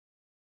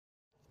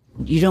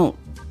you don't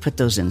put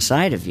those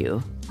inside of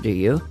you, do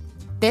you?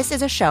 This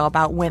is a show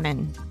about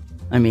women.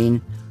 I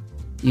mean,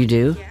 you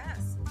do? Yes.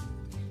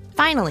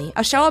 Finally,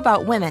 a show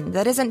about women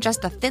that isn't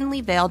just a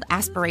thinly veiled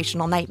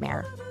aspirational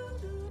nightmare.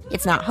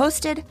 It's not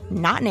hosted,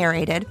 not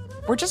narrated.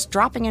 We're just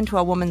dropping into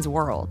a woman's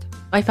world.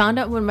 I found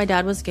out when my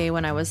dad was gay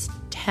when I was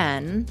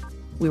 10.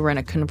 We were in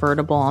a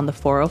convertible on the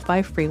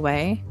 405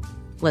 freeway,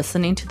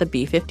 listening to the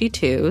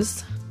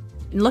B-52s.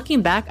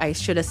 Looking back, I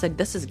should have said,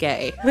 this is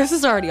gay. This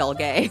is already all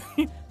gay.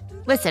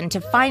 Listen to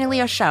Finally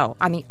a Show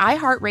on the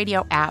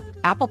iHeartRadio app,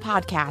 Apple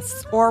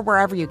Podcasts, or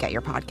wherever you get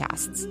your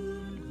podcasts.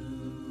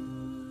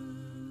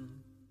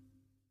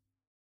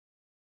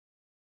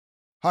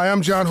 Hi,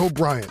 I'm John Hope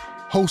Bryant,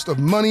 host of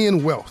Money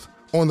and Wealth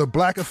on the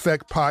Black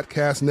Effect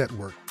Podcast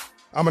Network.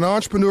 I'm an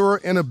entrepreneur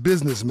and a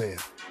businessman.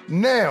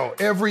 Now,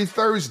 every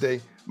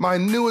Thursday, my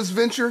newest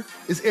venture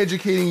is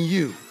educating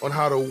you on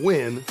how to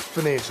win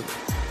financially.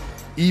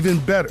 Even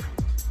better,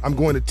 I'm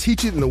going to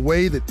teach it in a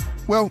way that,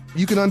 well,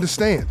 you can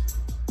understand.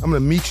 I'm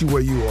going to meet you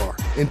where you are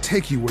and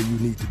take you where you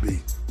need to be.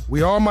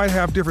 We all might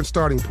have different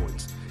starting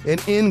points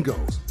and end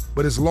goals,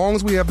 but as long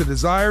as we have the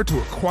desire to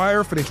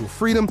acquire financial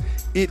freedom,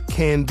 it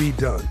can be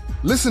done.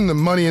 Listen to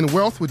Money and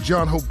Wealth with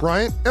John Hope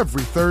Bryant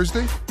every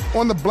Thursday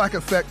on the Black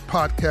Effect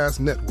Podcast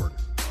Network,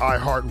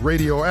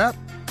 iHeartRadio app,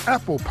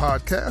 Apple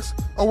Podcasts,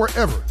 or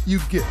wherever you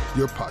get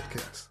your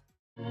podcasts.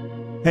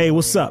 Hey,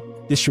 what's up?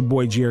 This your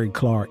boy Jerry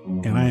Clark,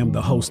 and I am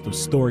the host of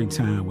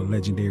Storytime with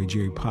Legendary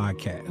Jerry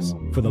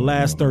Podcast. For the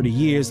last 30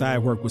 years, I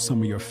have worked with some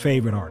of your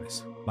favorite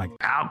artists, like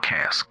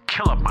Outkast,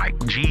 Killer Mike,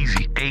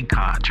 Jeezy,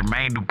 Akon,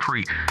 Jermaine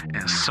Dupri,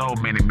 and so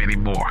many, many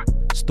more.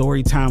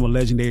 Storytime with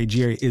Legendary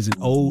Jerry is an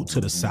ode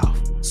to the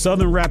South.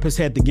 Southern rap has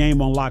had the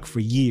game on lock for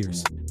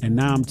years, and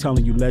now I'm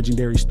telling you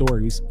legendary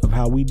stories of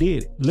how we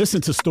did it. Listen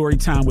to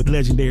Storytime with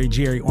Legendary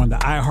Jerry on the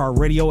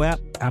iHeartRadio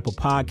app, Apple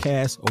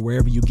Podcasts, or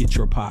wherever you get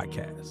your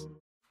podcasts.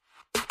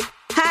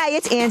 Hi,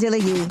 it's Angela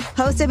Yee,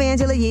 host of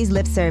Angela Yee's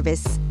Lip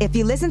Service. If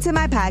you listen to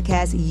my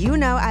podcast, you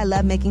know I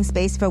love making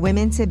space for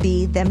women to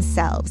be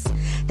themselves.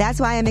 That's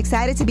why I'm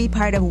excited to be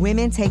part of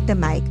Women Take the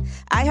Mic,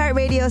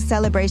 iHeartRadio's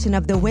celebration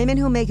of the women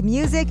who make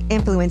music,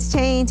 influence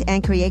change,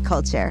 and create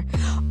culture.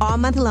 All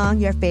month long,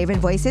 your favorite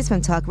voices from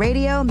talk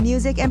radio,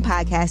 music, and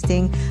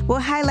podcasting will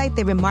highlight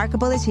the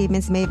remarkable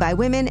achievements made by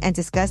women and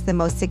discuss the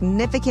most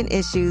significant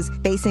issues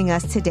facing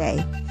us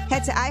today.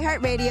 Head to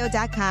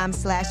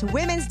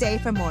iHeartRadio.com/Women's Day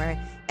for more.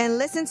 And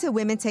listen to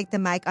Women Take the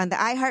Mic on the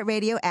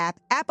iHeartRadio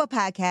app, Apple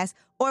Podcasts,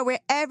 or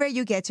wherever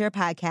you get your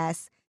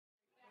podcasts.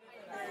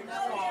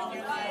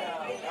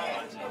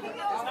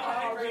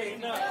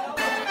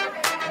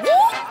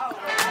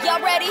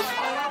 Y'all ready?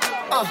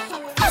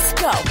 Let's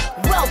go.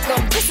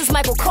 Welcome. This is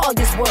Michael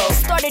Colliers' world.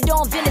 Started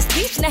on Venice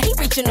Beach, now he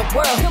reaching the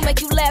world. He'll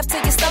make you laugh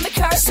till your stomach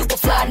hurts. Super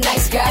fly,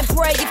 nice guy. And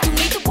pray if you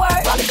need the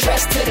word. Probably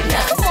dressed to the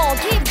nines. Come on,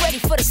 get ready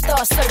for the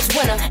Star Search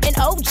winner. An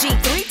OG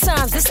 3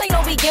 times. This ain't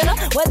no beginner.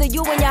 Whether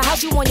you in your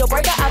house, you on your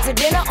breaker, out to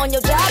dinner, on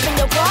your job, in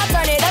your car,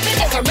 turn it up and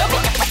just remember.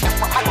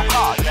 Michael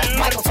Colliers.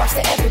 Michael talks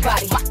to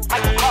everybody.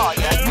 Michael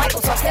Colliers.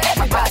 Michael talks to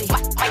everybody.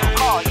 Michael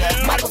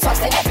Colliers. Michael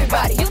talks to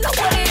everybody. You know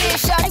what it is,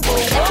 shawty. Woo,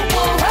 woo,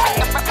 woo. Hey.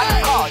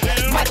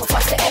 Michael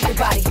talks to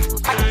everybody.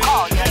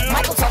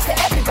 Michael talks to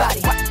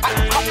everybody.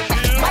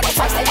 Michael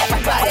talks to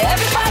everybody.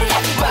 Everybody,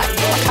 everybody.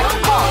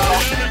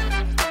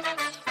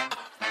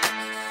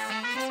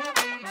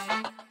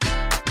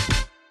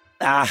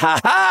 Ah ha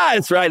ha!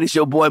 It's right. It's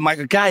your boy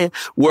Michael Kaya,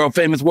 world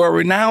famous, world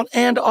renowned,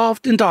 and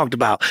often talked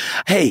about.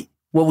 Hey,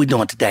 what we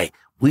doing today?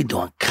 We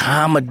doing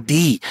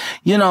comedy.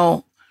 You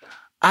know,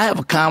 I have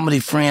a comedy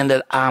friend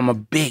that I'm a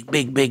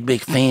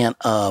big fan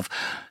of.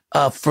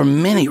 For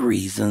many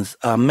reasons,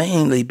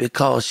 mainly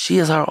because she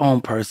is her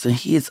own person.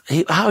 She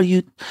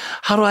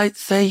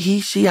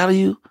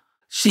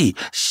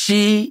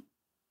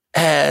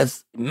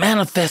has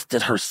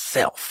manifested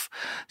herself.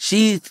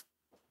 She's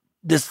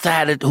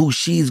decided who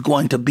she's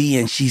going to be,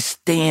 and she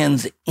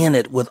stands in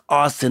it with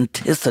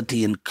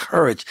authenticity and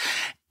courage.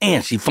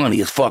 And she's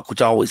funny as fuck,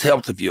 which always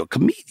helps if you're a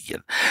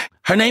comedian.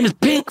 Her name is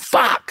Pink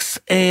Foxx,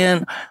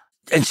 and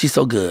she's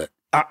so good.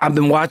 I've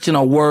been watching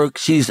her work.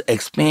 She's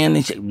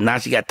expanding. Now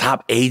she got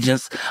top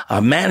agents,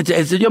 manager.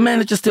 Is your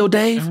manager still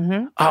Dave?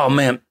 Mm-hmm. Oh,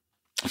 man.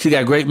 She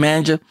got a great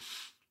manager.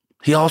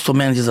 He also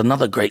manages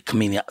another great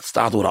comedian.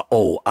 Starts with an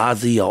O,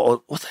 Ozzy,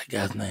 or what's that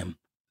guy's name?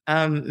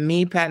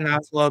 Me, Patton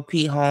Oswalt,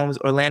 Pete Holmes,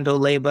 Orlando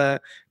Leyba,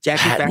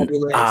 Jackie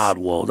Fabulous.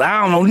 Oswald.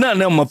 I don't know none of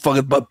them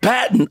motherfuckers, but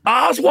Patton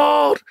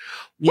Oswalt?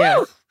 Yeah.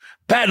 Woo!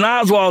 Patton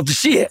Oswalt's the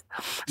shit.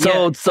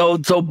 So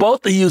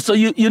both of you, so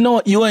you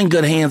know you're in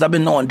good hands. I've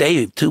been knowing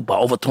Dave too for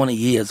over 20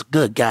 years.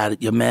 Good guy,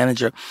 your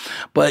manager.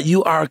 But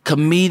you are a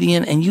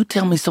comedian and you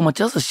tell me so much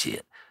other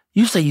shit.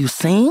 You say you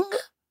sing?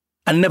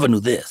 I never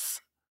knew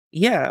this.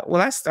 Yeah. Well,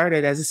 I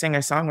started as a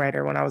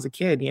singer-songwriter when I was a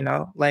kid, you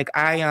know. Like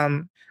I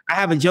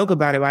have a joke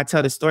about it when I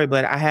tell the story,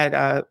 but I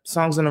had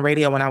songs on the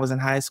radio when I was in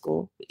high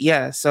school.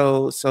 Yeah.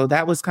 So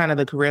that was kind of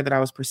the career that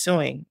I was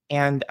pursuing.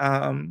 And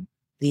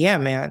yeah,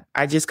 man,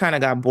 I just kind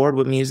of got bored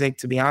with music,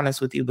 to be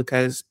honest with you,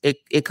 because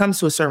it comes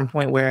to a certain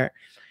point where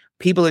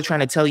people are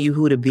trying to tell you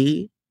who to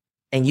be.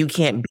 and you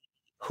can't be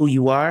who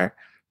you are.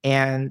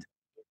 And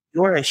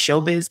you're a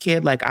showbiz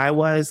kid like I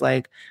was.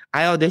 Like,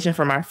 I auditioned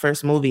for my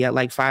first movie at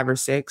like 5 or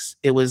 6.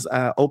 It was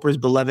Oprah's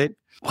Beloved.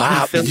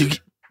 Wow.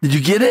 Did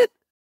you get it?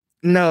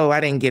 No, I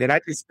didn't get it. I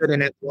just stood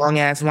in a long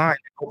ass line,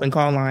 open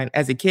call line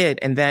as a kid.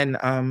 And then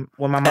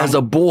when my mom As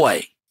a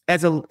boy.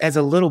 As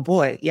a little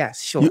boy,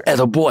 yes, sure. As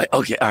a boy.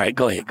 Okay, all right,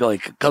 go ahead.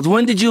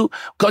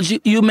 Because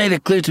you made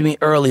it clear to me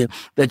earlier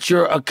that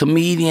you're a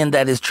comedian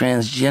that is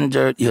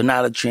transgender. You're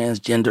not a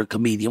transgender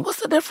comedian.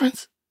 What's the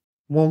difference?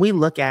 When we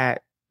look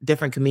at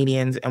different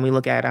comedians and we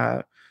look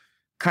at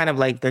kind of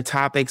like their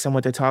topics and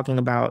what they're talking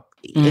about,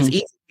 it's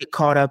easy to get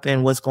caught up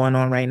in what's going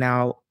on right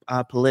now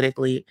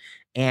politically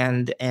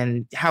and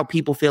how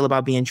people feel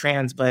about being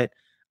trans. But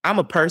I'm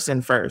a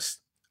person first.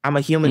 I'm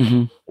a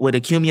human with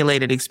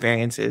accumulated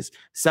experiences.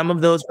 Some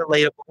of those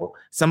relatable,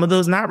 some of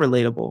those not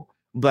relatable.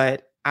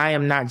 But I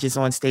am not just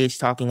on stage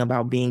talking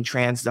about being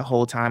trans the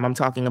whole time. I'm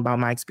talking about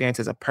my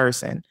experience as a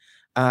person.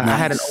 Nice. I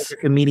had an older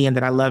comedian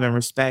that I love and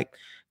respect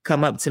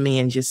come up to me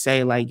and just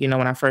say, like, you know,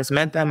 when I first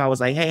met them, I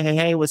was like,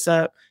 hey, what's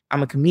up?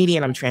 I'm a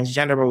comedian. I'm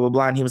transgender, blah, blah,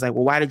 blah. And he was like,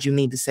 well, why did you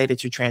need to say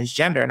that you're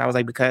transgender? And I was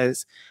like,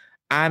 because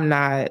I'm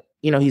not,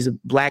 you know, he's a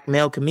Black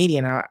male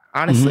comedian.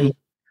 Honestly,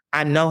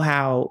 I know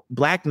how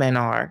Black men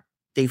are.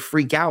 They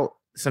freak out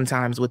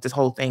sometimes with this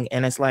whole thing.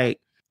 And it's like,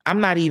 I'm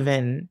not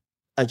even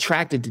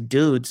attracted to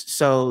dudes.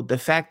 So the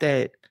fact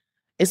that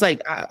it's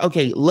like,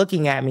 okay,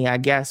 looking at me, I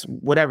guess,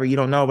 whatever, you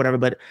don't know, whatever.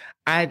 But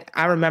I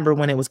remember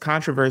when it was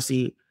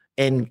controversy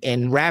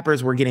and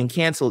rappers were getting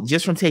canceled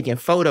just from taking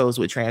photos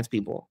with trans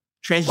people,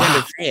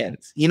 transgender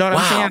fans. You know what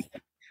I'm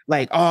saying?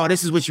 Like, oh,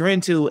 this is what you're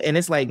into. And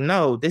it's like,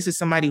 no, this is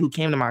somebody who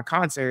came to my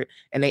concert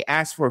and they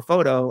asked for a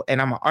photo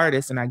and I'm an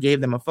artist and I gave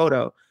them a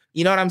photo.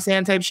 You know what I'm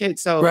saying? Type shit.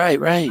 So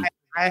right.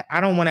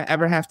 I don't want to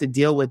ever have to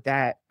deal with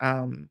that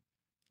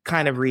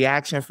kind of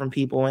reaction from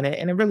people. And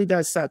it really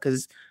does suck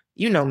because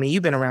you know me,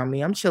 you've been around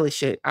me. I'm chill as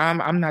shit.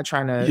 I'm not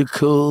trying to. You're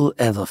cool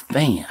as a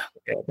fan.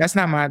 That's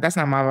not my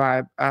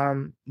vibe.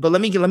 But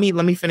let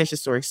me finish the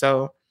story.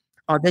 So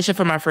auditioned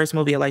for my first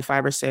movie at like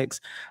 5 or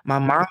 6. My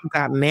mom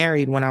got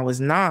married when I was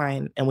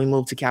 9 and we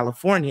moved to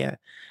California.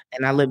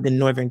 And I lived in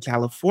Northern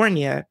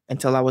California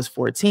until I was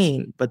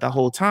 14. But the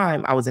whole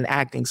time I was in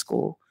acting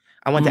school.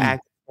 I went to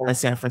acting school in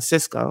San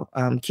Francisco.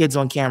 Kids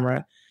on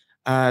Camera.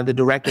 The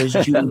director is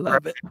Judy.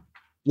 Love it.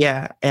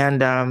 Yeah.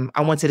 And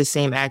I went to the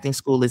same acting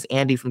school as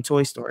Andy from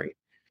Toy Story.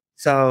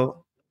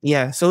 So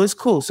yeah, so it's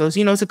cool. So it's,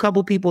 you know, it's a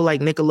couple people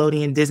like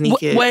Nickelodeon, Disney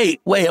kids. Wait,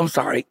 I'm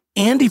sorry.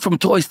 Andy from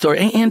Toy Story.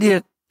 Ain't Andy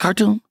a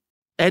cartoon?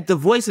 At the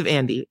voice of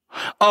Andy.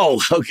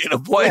 Oh, okay, the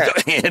voice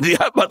of Andy.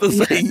 I'm about to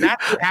say. Not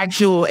the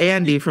actual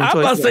Andy from Toy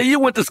Story. I'm about to say you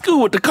went to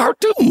school with the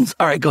cartoons.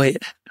 All right, go ahead.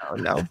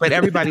 No, but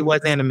everybody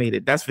was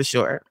animated. That's for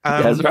sure.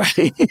 That's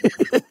right.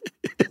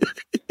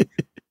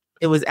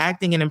 It was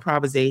acting and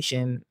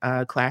improvisation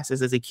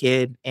classes as a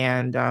kid.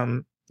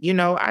 And, you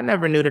know, I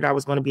never knew that I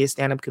was going to be a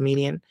stand-up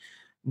comedian,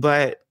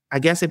 but I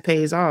guess it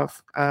pays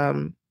off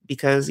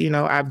because, you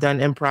know, I've done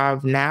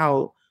improv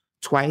now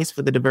twice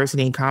for the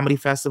Diversity and Comedy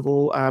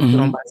Festival put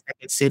on by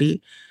Second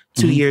City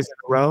 2 years in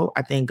a row.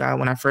 I think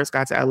when I first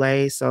got to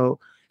LA, so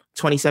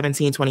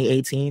 2017,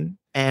 2018.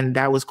 And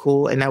that was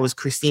cool. And that was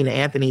Christina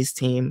Anthony's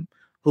team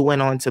who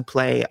went on to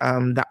play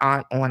the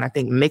aunt on, I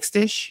think,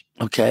 Mixed-ish.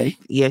 Okay.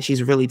 Yeah,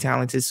 she's really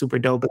talented, super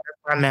dope. But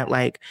I met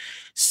like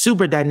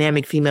super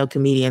dynamic female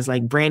comedians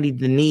like Brandy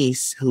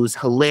Denise, who's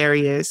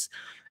hilarious,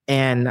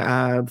 and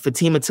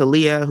Fatima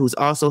Talia, who's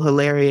also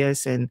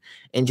hilarious. And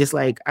just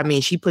like, I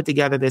mean, she put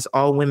together this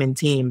all-women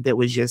team that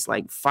was just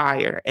like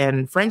fire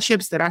and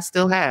friendships that I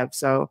still have.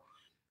 So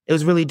it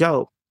was really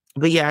dope.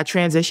 But yeah, I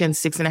transitioned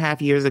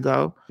 6.5 years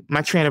ago.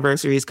 My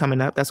Traniversary is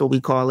coming up. That's what we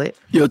call it.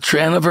 Your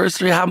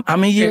Traniversary? How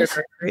many years?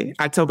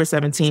 October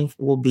 17th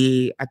will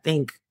be, I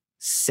think,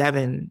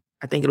 7.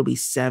 I think it'll be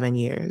 7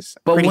 years.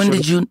 But when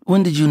did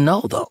you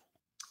know though?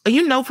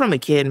 You know from a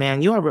kid,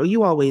 man. You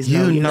always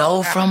know. You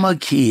know from a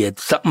kid.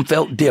 Something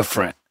felt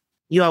different.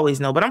 You always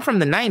know. But I'm from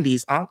the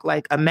 90s, Unc.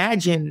 Like,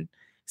 imagine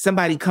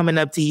somebody coming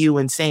up to you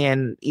and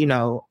saying, you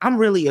know, I'm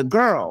really a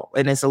girl.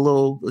 And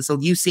so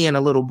you seeing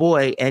a little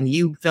boy and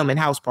you filming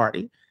House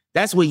Party.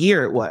 That's what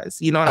year it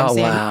was. You know what I'm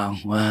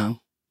saying? Wow.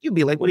 You'd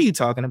be like, what are you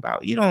talking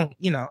about? You don't,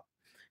 you know.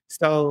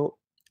 So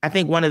I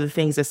think one of the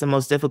things that's the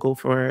most difficult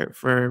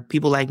for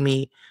people like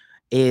me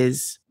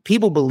is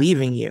people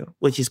believing you,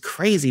 which is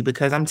crazy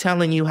because I'm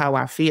telling you how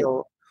I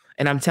feel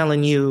and I'm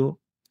telling you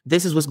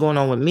this is what's going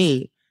on with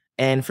me.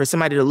 And for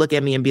somebody to look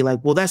at me and be like,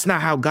 well, that's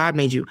not how God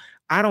made you.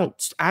 I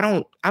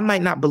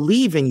might not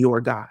believe in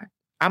your God.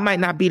 I might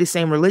not be the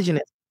same religion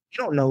as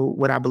you. Don't know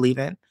what I believe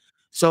in.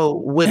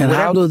 So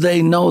how do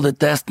they know that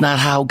that's not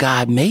how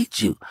God made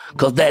you?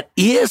 Because that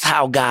is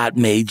how God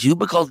made you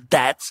because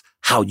that's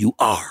how you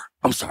are.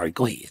 I'm sorry,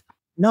 go ahead.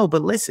 No,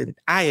 but listen,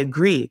 I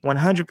agree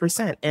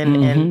 100%.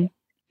 And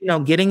you know,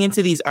 getting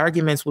into these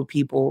arguments with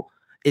people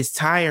is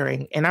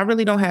tiring. And I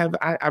really don't have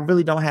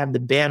the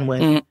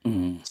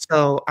bandwidth.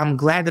 So I'm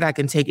glad that I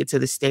can take it to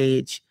the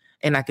stage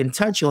and I can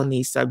touch on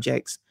these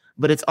subjects.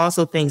 but it's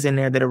also things in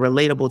there that are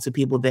relatable to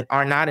people that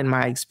are not in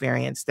my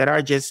experience, that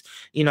are just,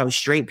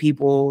 straight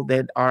people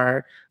that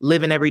are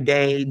living every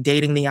day,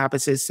 dating the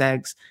opposite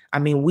sex. I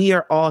mean, we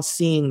are all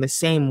seeing the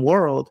same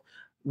world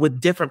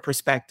with different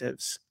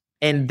perspectives.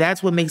 And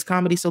that's what makes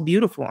comedy so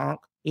beautiful, Unc.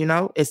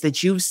 It's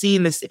that you've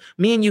seen this.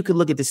 Me and you could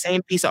look at the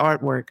same piece of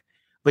artwork,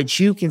 but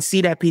you can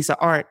see that piece of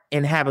art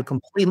and have a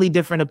completely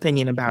different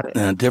opinion about it.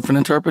 And a different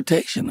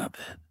interpretation of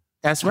it.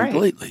 That's right.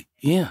 Completely.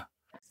 Yeah.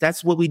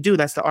 That's what we do.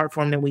 That's the art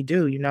form that we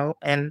do,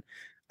 And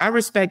I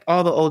respect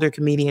all the older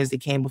comedians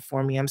that came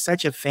before me. I'm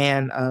such a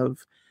fan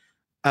of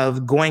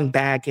going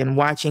back and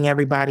watching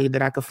everybody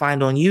that I could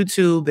find on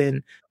YouTube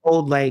and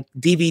old like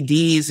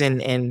DVDs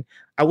and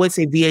I would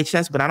say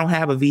VHS, but I don't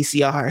have a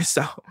VCR.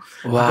 So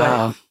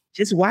wow.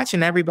 Just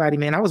watching everybody,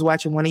 man. I was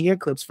watching one of your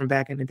clips from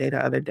back in the day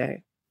the other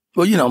day.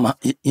 Well, I'm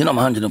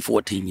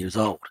 114 years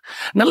old.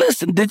 Now,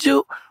 listen,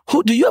 do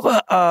you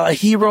have a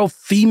hero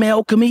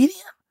female comedian?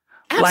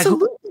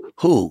 Absolutely. Like,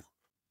 who?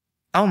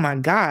 Oh my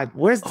God.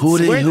 Who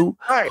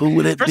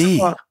would it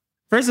be?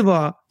 First of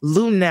all,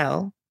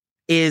 Lunel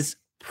is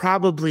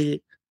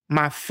probably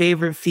my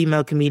favorite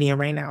female comedian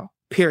right now.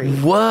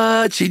 Period.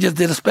 What? She just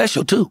did a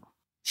special too.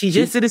 She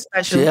just did a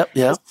special. Yep.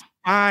 It's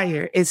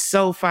fire. It's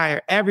so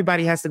fire.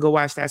 Everybody has to go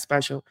watch that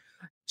special.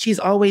 She's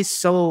always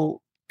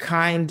so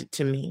kind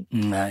to me.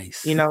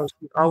 Nice. She's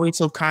always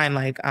so kind.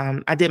 Like,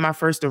 I did my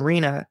first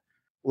arena,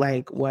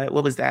 like what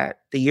was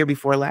that? The year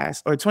before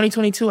last, or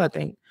 2022, I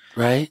think.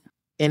 Right.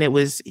 And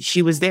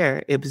she was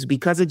there. It was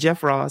because of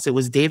Jeff Ross. It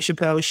was Dave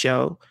Chappelle's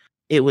show.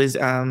 It was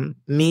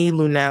me,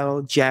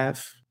 Lunel,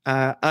 Jeff,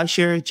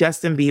 Usher,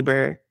 Justin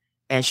Bieber,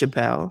 and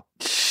Chappelle.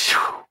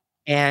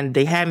 And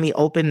they had me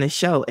open the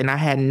show, and I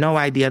had no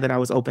idea that I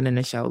was opening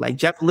the show. Like,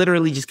 Jeff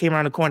literally just came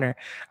around the corner.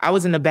 I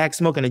was in the back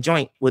smoking a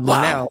joint with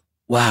Lunel.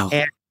 Wow.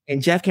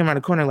 And Jeff came around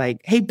the corner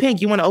like, "Hey,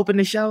 Pink, you want to open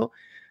the show?"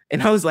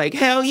 And I was like,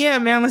 "Hell yeah,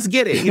 man, let's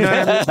get it." You know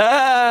what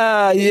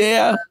I mean?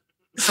 Yeah.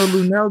 So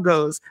Lunel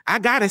goes, "I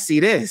got to see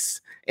this."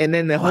 And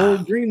then the whole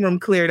green room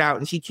cleared out,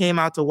 and she came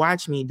out to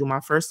watch me do my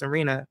first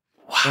arena.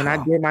 Wow. And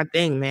I did my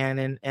thing,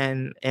 man.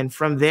 And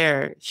from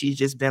there, she's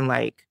just been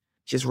like,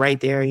 just right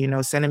there,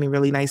 sending me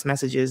really nice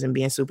messages and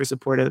being super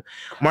supportive.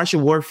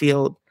 Marsha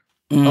Warfield,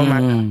 oh my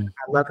God,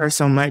 I love her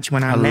so much.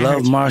 When I met her,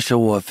 love Marsha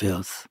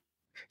Warfield.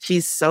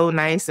 She's so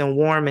nice and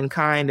warm and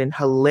kind and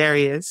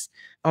hilarious.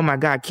 Oh my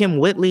God, Kim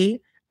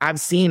Whitley, I've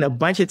seen a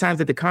bunch of times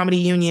at the Comedy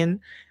Union.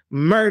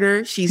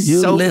 Murder,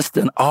 You're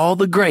listing all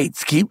the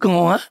greats. Keep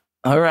going.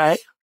 All right.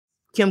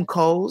 Kim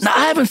Coles. Now,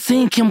 I haven't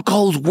seen Kim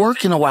Coles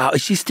work in a while.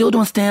 Is she still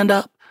doing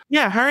stand-up?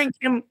 Yeah, her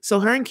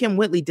and Kim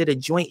Whitley did a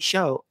joint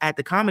show at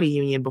the Comedy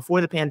Union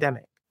before the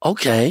pandemic.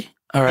 Okay.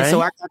 All right. And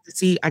so I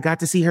got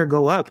to see her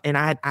go up, and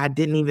I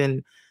didn't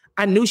even,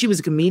 I knew she was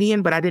a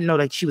comedian, but I didn't know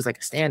like she was like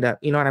a stand-up.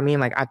 You know what I mean?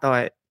 Like I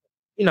thought,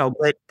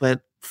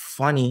 but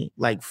funny,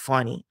 like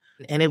funny.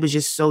 And it was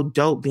just so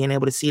dope being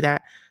able to see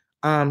that.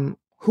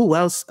 Who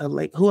else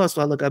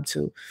do I look up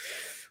to?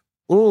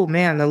 Oh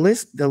man, the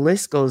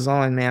list goes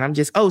on, man.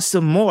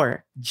 Some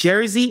more.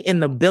 Jersey in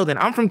the building.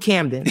 I'm from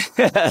Camden.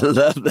 I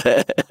love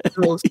that.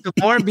 So some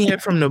more being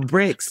from the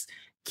bricks,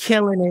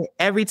 killing it.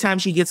 Every time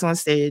she gets on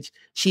stage,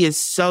 she is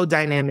so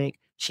dynamic.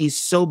 She's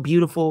so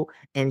beautiful.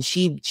 And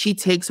she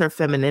takes her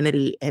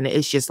femininity and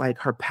it's just like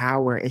her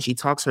power. And she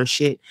talks her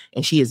shit.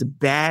 And she is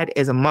bad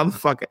as a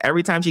motherfucker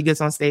every time she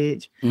gets on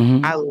stage.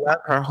 Mm-hmm. I love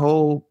her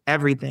whole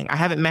everything. I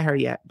haven't met her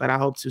yet, but I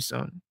hope to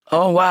soon.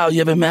 Oh, wow. You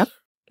haven't met her?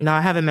 No,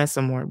 I haven't met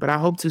some more, but I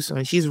hope to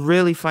soon. She's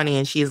really funny,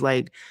 and she's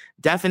like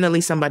definitely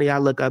somebody I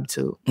look up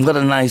to. What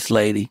a nice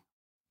lady.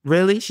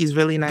 Really? She's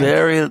really nice.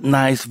 Very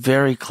nice,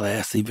 very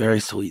classy, very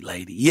sweet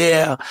lady.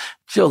 Yeah,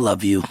 she'll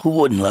love you. Who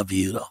wouldn't love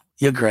you though?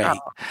 You're great. Oh,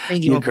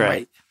 thank you. You're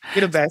great.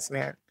 You're the best,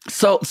 man.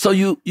 So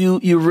you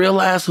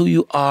realize who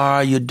you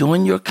are. You're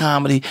doing your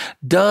comedy.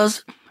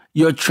 Does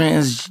your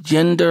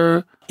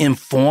transgender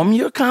inform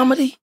your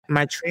comedy?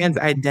 My trans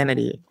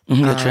identity.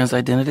 Mm-hmm, your trans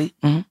identity.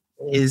 Mm-hmm.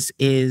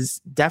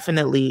 is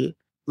definitely,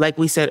 like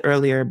we said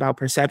earlier about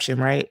perception,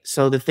 right?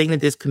 So the thing that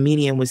this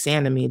comedian was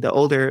saying to me, the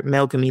older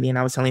male comedian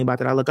I was telling you about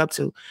that I look up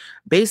to,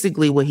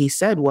 basically what he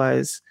said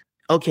was,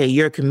 okay,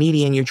 you're a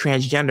comedian, you're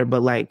transgender,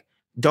 but like,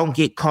 don't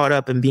get caught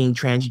up in being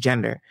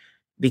transgender.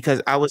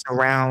 Because I was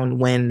around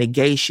when the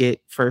gay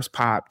shit first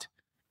popped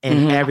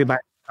and everybody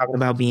was talking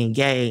about being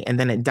gay, and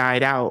then it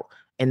died out.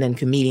 And then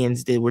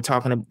comedians were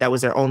talking, that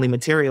was their only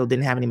material,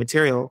 didn't have any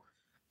material.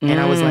 And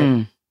I was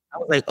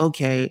like,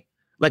 okay.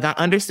 Like I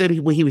understood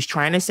what he was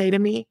trying to say to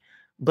me,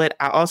 but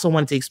I also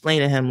wanted to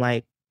explain to him,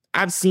 like,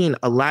 I've seen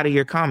a lot of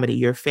your comedy.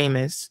 You're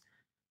famous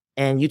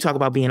and you talk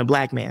about being a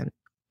black man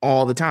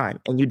all the time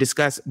and you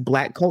discuss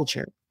black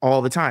culture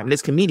all the time.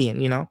 This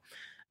comedian,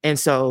 And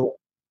so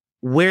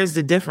where's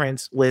the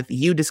difference with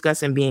you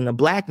discussing being a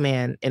black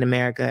man in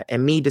America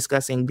and me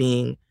discussing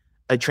being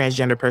a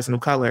transgender person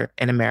of color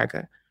in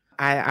America?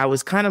 I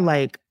was kind of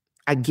like,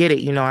 I get it.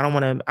 I don't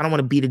want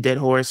to beat a dead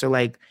horse or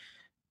like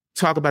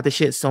talk about the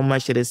shit so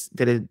much that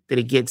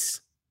it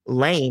gets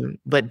lame,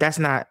 but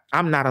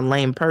I'm not a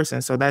lame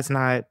person. So that's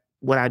not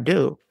what I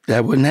do.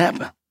 That wouldn't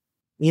happen.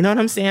 You know what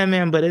I'm saying,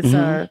 man? But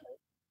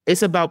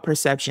it's about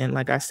perception,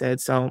 like I said.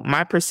 So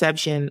my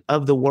perception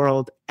of the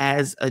world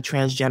as a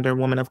transgender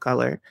woman of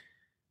color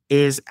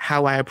is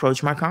how I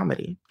approach my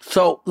comedy.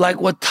 So, like,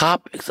 what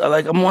topics?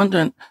 Like, I'm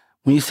wondering,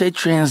 when you say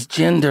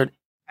transgendered,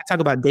 I talk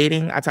about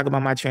dating. I talk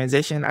about my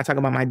transition. I talk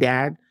about my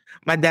dad.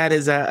 My dad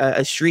is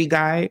a street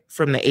guy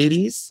from the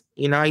 80s.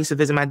 You know, I used to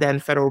visit my dad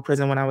in federal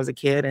prison when I was a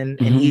kid, and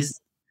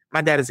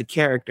my dad is a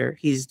character.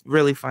 He's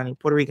really funny,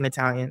 Puerto Rican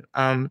Italian.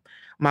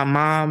 My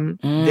mom,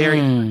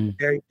 very,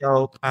 very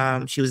dope.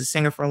 She was a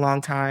singer for a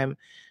long time.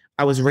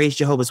 I was raised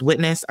Jehovah's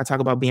Witness. I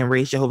talk about being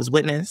raised Jehovah's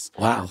Witness.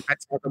 Wow. I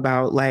talk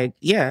about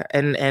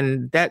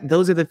and that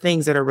those are the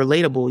things that are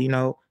relatable, you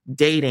know,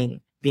 dating,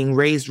 being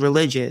raised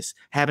religious,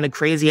 having a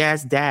crazy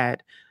ass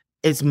dad.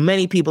 It's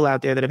many people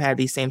out there that have had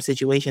these same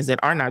situations that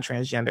are not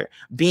transgender.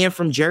 Being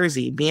from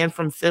Jersey, being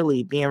from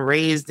Philly, being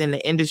raised in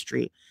the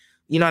industry.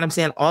 You know what I'm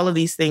saying? All of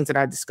these things that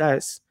I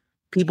discuss,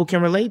 people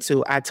can relate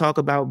to. I talk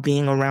about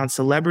being around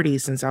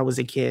celebrities since I was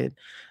a kid,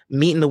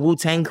 meeting the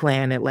Wu-Tang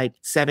Clan at like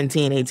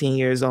 17, 18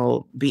 years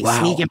old,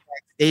 sneaking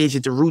backstage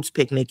at the Roots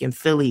picnic in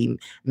Philly,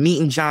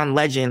 meeting John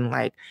Legend,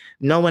 like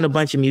knowing a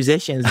bunch of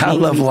musicians. I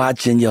love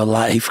watching your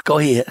life. Go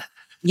ahead.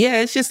 Yeah,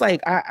 it's just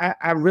like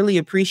I really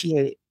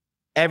appreciate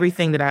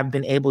everything that I've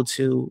been able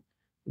to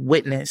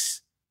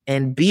witness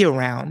and be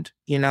around,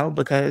 you know,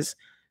 because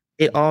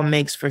it all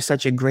makes for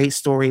such a great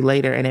story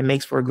later, and it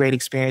makes for a great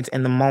experience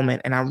in the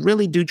moment. And I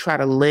really do try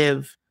to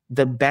live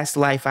the best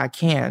life I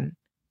can.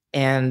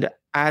 And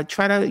I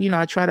try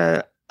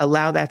to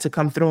allow that to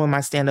come through in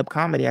my stand-up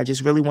comedy. I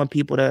just really want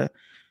people to,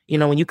 you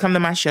know, when you come to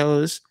my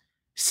shows,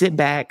 sit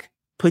back,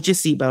 put your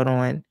seatbelt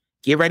on,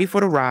 get ready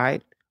for the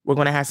ride. We're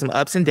going to have some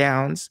ups and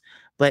downs,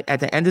 but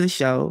at the end of the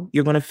show,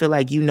 you're going to feel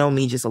like you know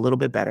me just a little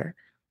bit better.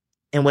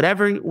 And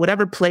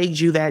whatever plagued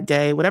you that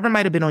day, whatever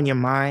might have been on your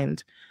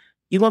mind,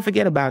 you're going to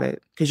forget about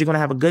it because you're going to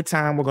have a good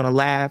time. We're going to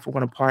laugh. We're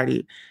going to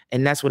party.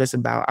 And that's what it's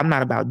about. I'm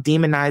not about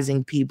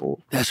demonizing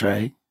people. That's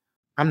right.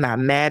 I'm not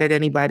mad at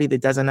anybody that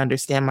doesn't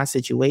understand my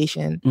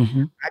situation.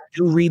 I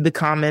do read the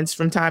comments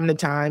from time to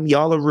time.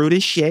 Y'all are rude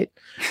as shit,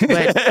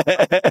 but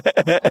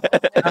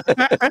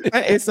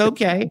it's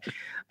okay.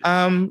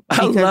 I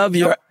love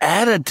your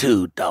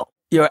attitude, though.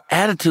 Your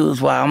attitude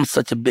is why I'm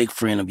such a big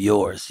friend of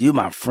yours. You're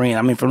my friend.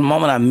 I mean, from the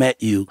moment I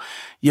met you,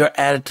 your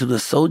attitude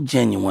is so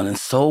genuine and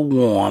so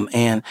warm,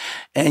 and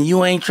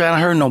you ain't trying to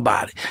hurt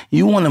nobody.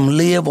 You want them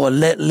live or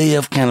let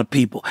live kind of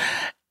people.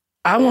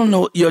 I want to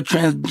know your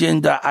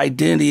transgender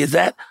identity. Is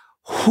that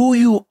who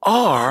you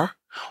are,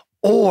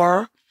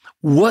 or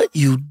what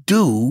you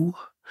do,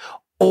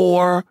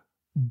 or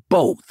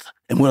both?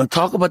 And we're going to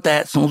talk about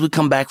that as soon as we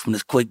come back from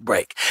this quick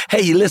break.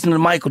 Hey, you listen to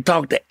Michael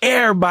talk to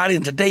everybody,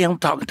 and today I'm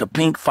talking to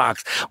Pink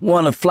Foxx,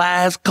 one of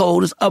Fly's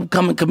coldest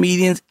upcoming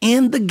comedians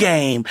in the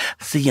game.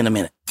 See you in a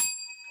minute.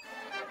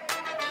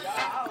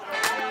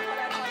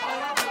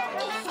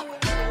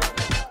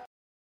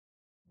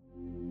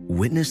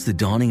 Witness the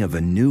dawning of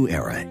a new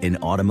era in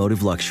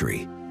automotive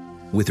luxury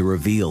with a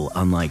reveal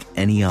unlike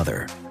any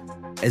other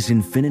as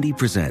Infiniti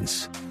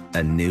presents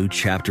a new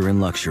chapter in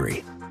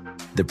luxury,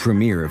 the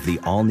premiere of the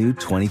all-new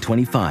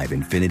 2025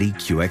 Infiniti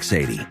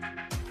QX80.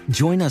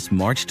 Join us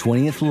March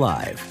 20th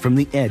live from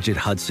the Edge at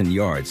Hudson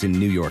Yards in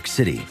New York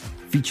City,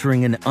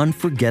 featuring an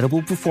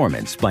unforgettable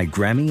performance by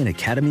Grammy and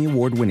Academy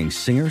Award-winning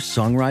singer,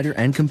 songwriter,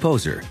 and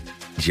composer,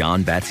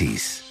 Jon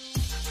Batiste.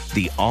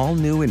 The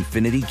all-new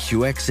Infiniti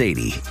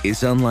QX80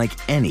 is unlike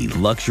any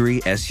luxury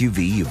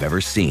SUV you've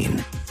ever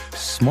seen.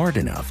 Smart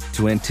enough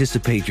to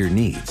anticipate your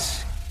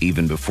needs,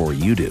 even before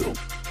you do.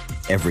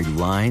 Every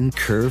line,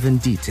 curve,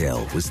 and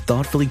detail was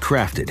thoughtfully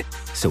crafted,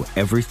 so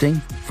everything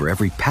for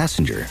every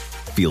passenger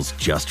feels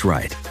just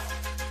right.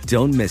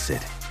 Don't miss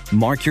it.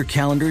 Mark your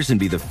calendars and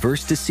be the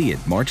first to see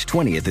it March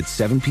 20th at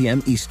 7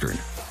 p.m. Eastern,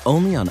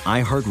 only on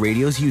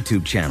iHeartRadio's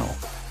YouTube channel.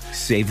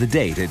 Save the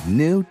date at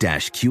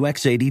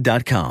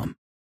new-QX80.com.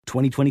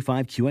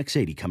 2025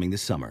 QX80 coming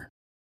this summer.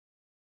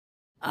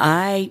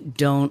 I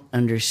don't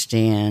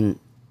understand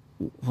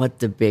what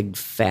the big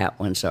fat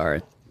ones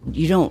are.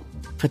 You don't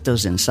put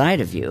those inside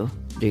of you,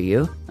 do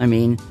you? I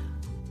mean,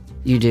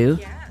 you do?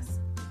 Yes.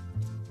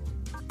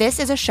 This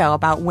is a show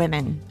about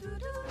women.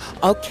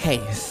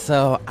 Okay,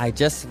 so I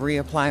just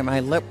reapplied my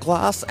lip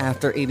gloss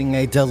after eating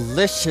a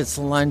delicious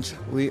lunch.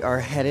 We are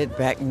headed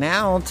back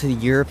now to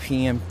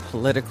European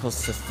Political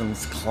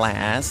Systems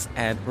class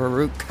at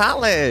Baruch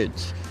College.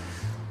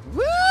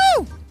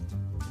 Woo!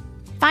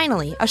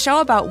 Finally, a show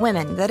about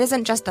women that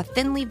isn't just a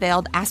thinly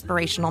veiled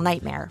aspirational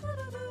nightmare.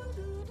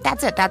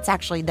 That's it. That's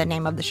actually the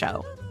name of the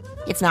show.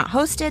 It's not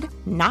hosted,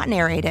 not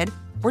narrated.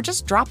 We're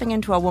just dropping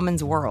into a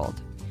woman's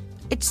world.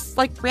 It's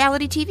like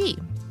reality TV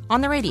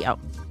on the radio.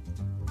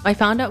 I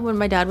found out when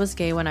my dad was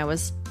gay when I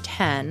was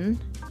 10.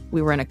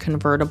 We were in a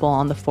convertible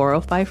on the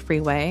 405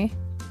 freeway,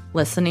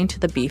 listening to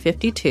the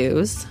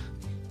B-52s.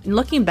 And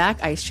looking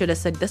back, I should have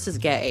said, this is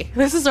gay.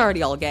 This is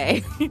already all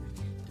gay.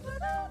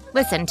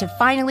 Listen to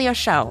Finally a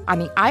Show on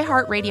the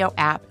iHeartRadio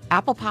app,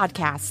 Apple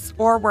Podcasts,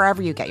 or wherever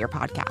you get your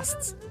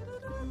podcasts.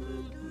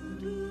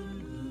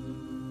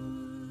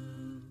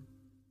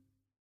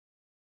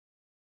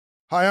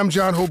 Hi, I'm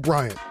John Hope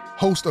Bryant,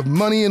 host of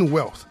Money and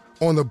Wealth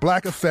on the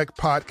Black Effect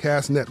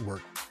Podcast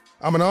Network.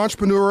 I'm an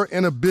entrepreneur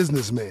and a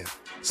businessman.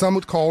 Some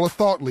would call a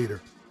thought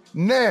leader.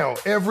 Now,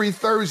 every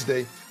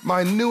Thursday,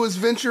 my newest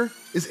venture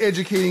is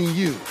educating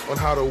you on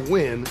how to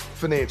win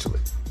financially.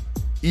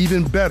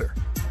 Even better,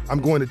 I'm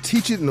going to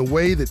teach it in a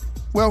way that,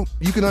 well,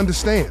 you can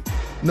understand.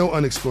 No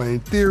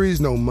unexplained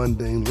theories, no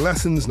mundane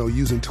lessons, no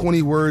using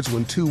 20 words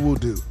when 2 will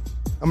do.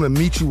 I'm going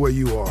to meet you where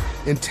you are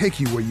and take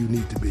you where you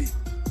need to be.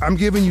 I'm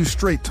giving you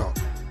straight talk,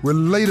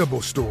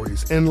 relatable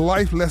stories, and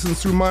life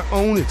lessons through my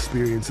own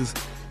experiences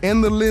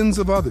and the lens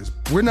of others.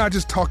 We're not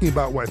just talking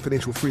about why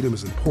financial freedom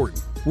is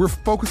important. We're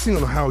focusing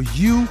on how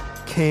you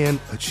can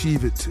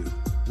achieve it too.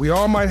 We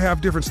all might have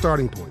different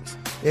starting points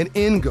and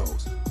end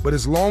goals, but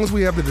as long as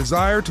we have the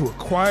desire to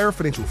acquire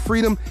financial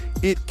freedom,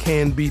 it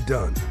can be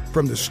done.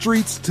 From the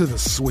streets to the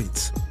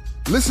suites.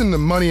 Listen to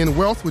Money and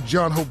Wealth with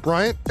John Hope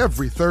Bryant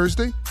every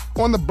Thursday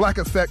on the Black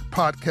Effect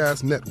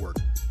Podcast Network,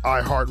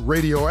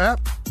 iHeartRadio app,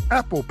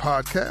 Apple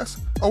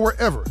Podcasts, or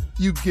wherever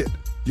you get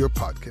your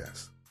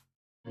podcasts.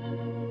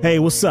 Hey,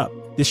 what's up?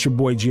 This your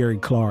boy Jerry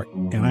Clark,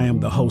 and I am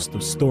the host of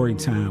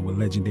Storytime with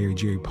Legendary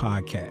Jerry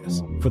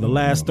Podcast. For the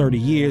last 30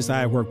 years, I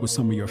have worked with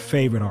some of your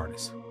favorite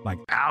artists, like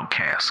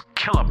Outkast,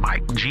 Killer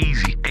Mike,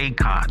 Jeezy,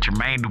 Akon,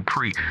 Jermaine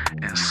Dupri,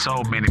 and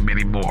so many,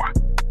 many more.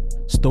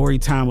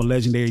 Storytime with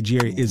Legendary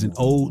Jerry is an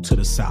ode to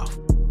the South.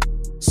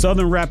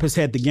 Southern rap has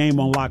had the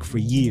game on lock for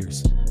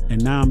years,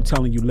 and now I'm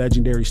telling you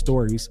legendary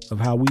stories of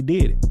how we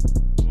did it.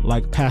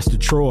 Like Pastor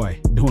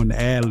Troy doing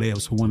the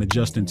ad-libs for one of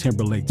Justin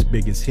Timberlake's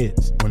biggest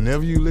hits.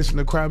 Whenever you listen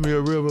to Cry Me a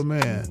River,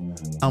 man,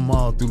 I'm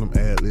all through them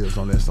ad-libs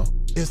on that song.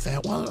 It's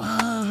that one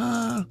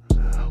line,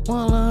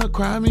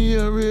 cry me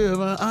a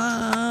river,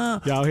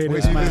 Y'all hear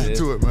this, man? man? Listen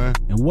to it, man.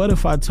 And what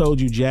if I told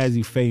you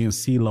Jazzy Faye and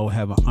CeeLo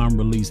have an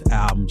unreleased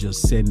album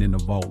just sitting in the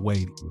vault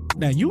waiting?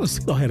 Now, you and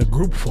CeeLo had a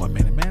group for a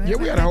minute, man. Yeah,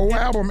 we had a whole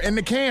album in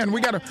the can.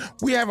 We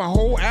have a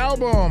whole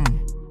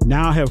album.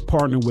 Now I have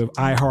partnered with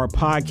iHeart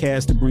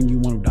Podcast to bring you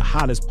one of the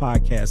hottest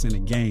podcasts in the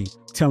game,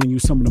 telling you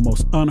some of the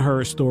most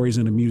unheard stories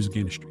in the music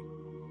industry.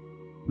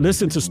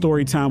 Listen to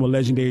Storytime with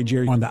Legendary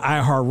Jerry on the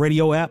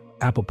iHeartRadio app,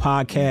 Apple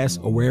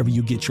Podcasts, or wherever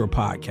you get your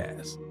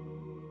podcasts.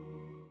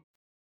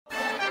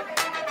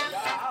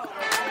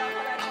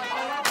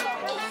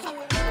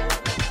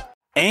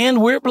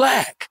 And we're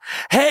black.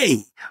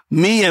 Hey,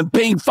 me and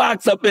Pink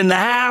Foxx up in the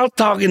house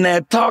talking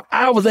that talk.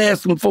 I was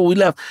asking before we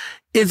left,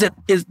 is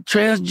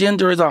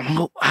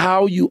transgenderism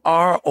how you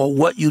are or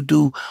what you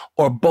do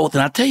or both?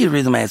 And I'll tell you the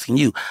reason I'm asking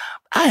you.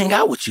 I hang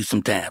out with you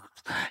sometimes.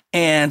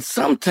 And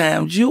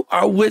sometimes you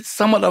are with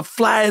some of the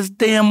flyest,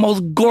 damn,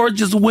 most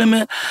gorgeous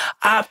women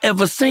I've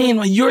ever seen.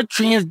 When you're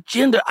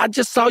transgender, I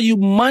just saw you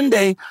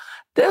Monday.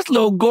 This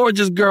little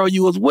gorgeous girl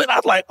you was with, I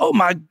was like, oh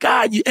my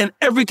God. And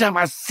every time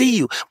I see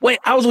you,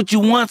 I was with you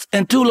once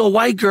and 2 little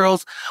white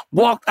girls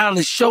walked out of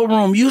the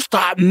showroom. You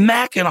start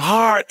macking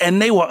hard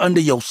and they were under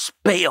your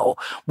spell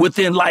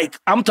within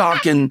I'm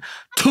talking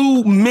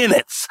 2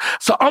 minutes.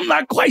 So I'm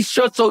not quite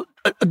sure. So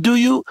do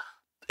you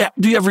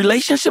have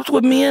relationships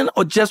with men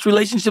or just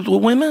relationships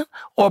with women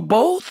or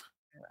both?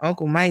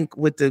 Uncle Mike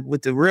with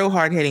the real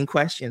hard-hitting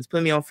questions.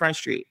 Put me on Front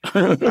Street.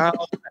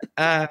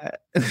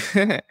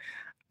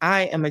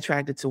 I am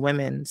attracted to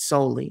women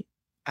solely.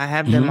 I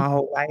have been my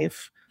whole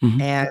life,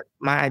 and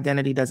my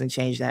identity doesn't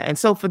change that. And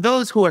so for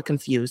those who are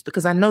confused,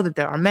 because I know that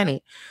there are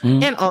many,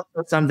 and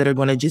also some that are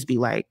going to just be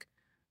say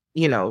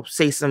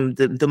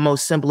the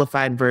most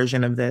simplified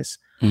version of this,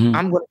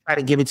 I'm going to try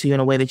to give it to you in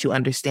a way that you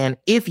understand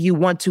if you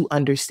want to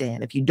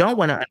understand. If you don't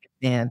want to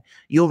understand,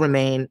 you'll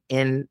remain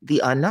in the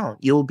unknown.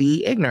 You'll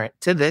be ignorant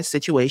to this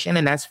situation,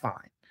 and that's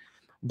fine.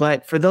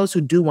 But for those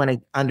who do want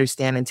to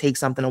understand and take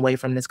something away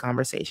from this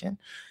conversation,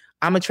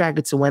 I'm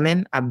attracted to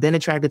women. I've been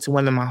attracted to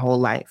women my whole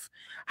life.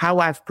 How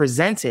I've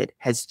presented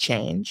has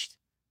changed.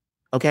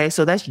 Okay,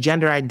 so that's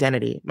gender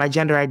identity. My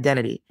gender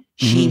identity,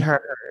 she,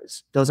 her,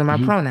 hers. Those are my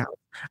pronouns.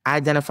 I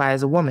identify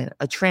as a woman,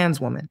 a trans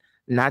woman.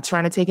 Not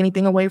trying to take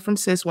anything away from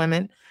cis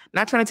women.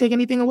 Not trying to take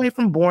anything away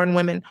from born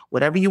women.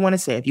 Whatever you want to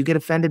say. If you get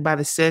offended by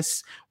the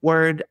cis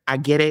word, I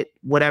get it.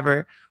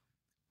 Whatever.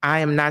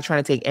 I am not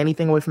trying to take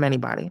anything away from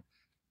anybody.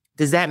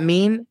 Does that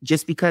mean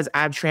just because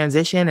I've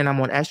transitioned and I'm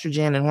on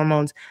estrogen and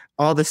hormones,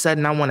 all of a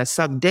sudden I want to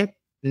suck dick?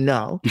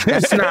 No,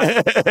 that's not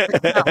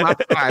my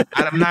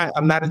vibe.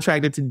 I'm not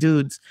attracted to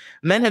dudes.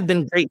 Men have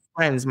been great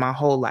friends my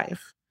whole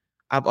life.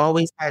 I've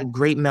always had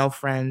great male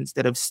friends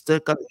that have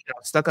stuck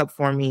up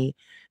for me,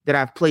 that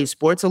I've played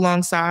sports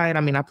alongside.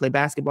 I mean, I play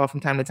basketball from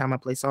time to time. I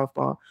play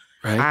softball.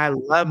 Right. I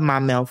love my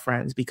male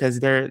friends because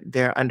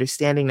they're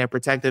understanding, they're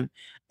protective,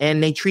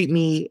 and they treat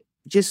me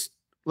just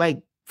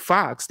like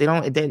Foxx. They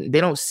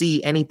don't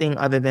see anything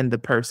other than the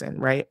person,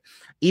 right?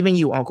 Even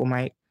you, Uncle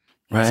Mike.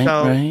 Right.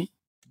 So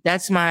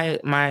that's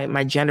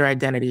my gender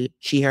identity.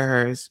 She, her,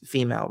 hers,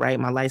 female, right?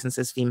 My license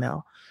is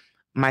female.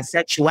 My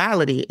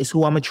sexuality is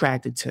who I'm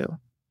attracted to.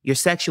 Your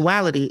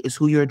sexuality is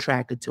who you're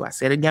attracted to. I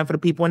said it again for the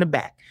people in the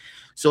back.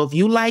 So if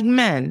you like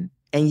men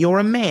and you're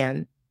a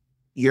man,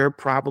 you're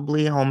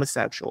probably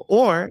homosexual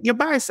or you're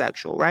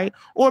bisexual, right?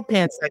 Or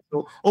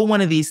pansexual or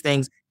one of these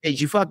things. Is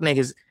you fuck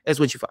niggas, that's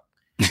what you fuck.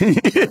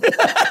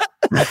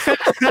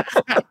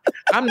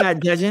 I'm not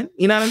judging.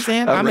 You know what I'm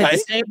saying? All I'm at the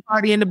right. same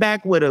party in the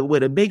back with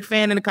a big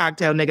fan and a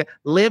cocktail, nigga.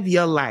 Live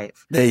your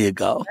life. There you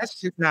go. That's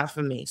just not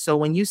for me. So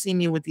when you see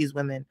me with these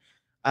women,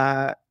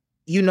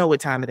 you know what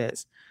time it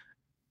is.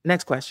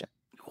 Next question.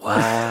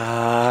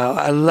 Wow.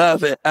 I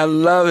love it. I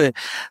love it.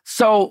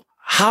 So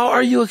how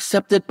are you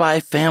accepted by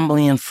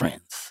family and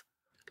friends?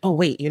 Oh,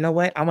 wait. You know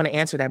what? I want to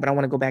answer that, but I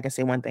want to go back and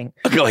say one thing.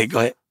 Go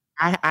ahead.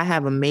 I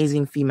have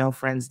amazing female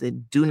friends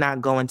that do not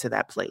go into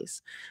that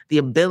place. The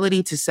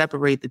ability to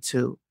separate the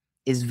two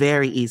is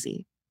very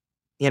easy.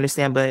 You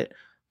understand? But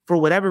for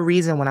whatever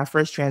reason, when I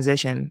first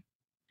transitioned,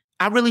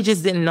 I really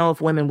just didn't know if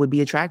women would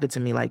be attracted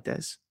to me like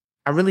this.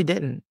 I really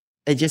didn't.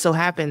 It just so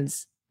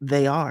happens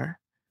they are.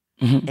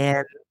 Mm-hmm.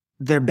 And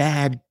they're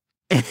bad.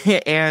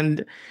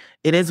 And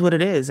it is what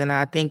it is. And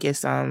I think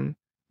it's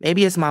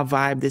maybe it's my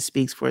vibe that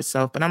speaks for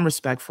itself, but I'm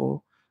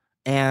respectful.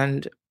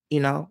 And you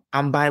know,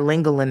 I'm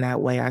bilingual in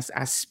that way. I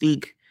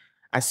speak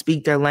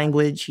their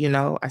language, you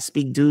know, I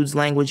speak dudes'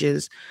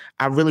 languages.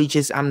 I'm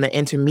the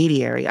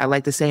intermediary. I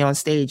like to say on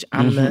stage,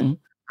 I'm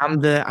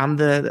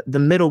the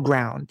middle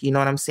ground. You know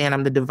what I'm saying?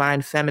 I'm the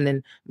divine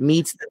feminine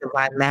meets the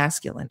divine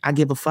masculine. I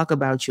give a fuck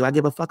about you. I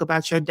give a fuck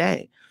about your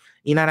day.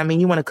 You know what I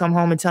mean? You want to come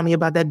home and tell me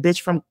about that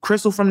bitch from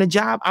Crystal from the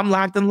job? I'm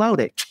locked and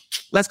loaded.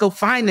 Let's go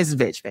find this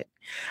bitch.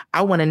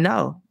 I want to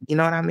know. You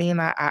know what I mean?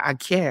 I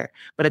care.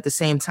 But at the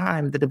same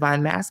time, the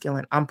divine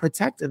masculine, I'm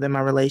protective in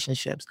my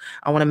relationships.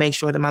 I want to make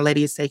sure that my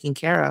lady is taken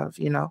care of,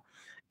 you know?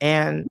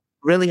 And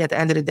really, at the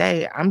end of the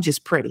day, I'm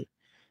just pretty.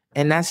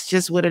 And that's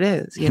just what it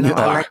is. You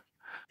know,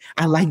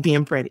 I like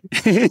being pretty.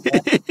 You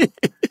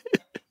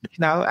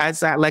know,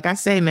 like I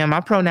say, man,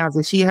 my pronouns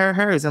are she, her,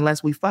 hers,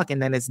 unless we fucking,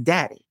 then it's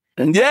daddy.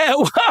 Yeah.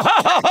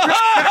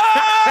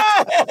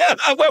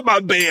 Where's my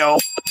bell?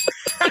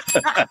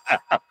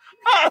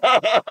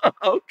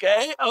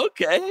 Okay.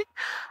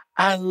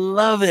 I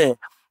love it.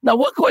 Now,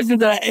 what question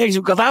did I ask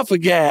you? Because I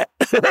forgot.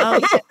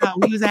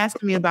 He was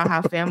asking me about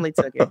how family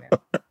took it, man.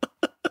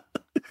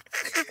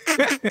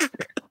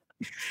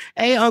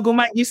 Hey, Uncle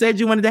Mike, you said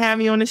you wanted to have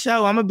me on the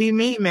show. I'm going to be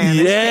me, man.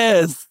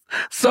 Yes.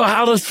 So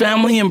how does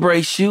family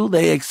embrace you?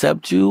 They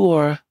accept you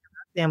or?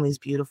 Family's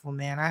beautiful,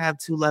 man. I have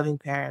two loving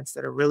parents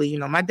that are really, you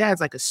know, my dad's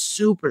like a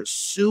super,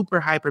 super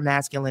hyper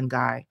masculine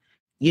guy,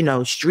 you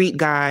know, street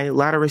guy, a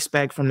lot of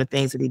respect from the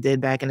things that he did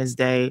back in his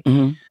day.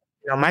 Mm-hmm.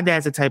 You know, my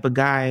dad's the type of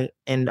guy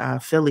in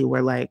Philly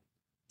where like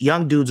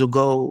young dudes will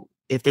go,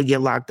 if they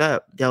get locked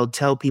up, they'll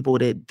tell people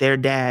that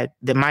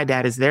that my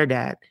dad is their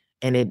dad.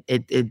 And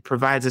it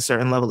provides a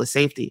certain level of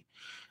safety.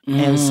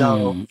 And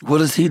so. What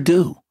does he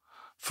do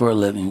for a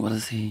living? What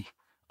does he,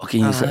 what can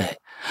you say?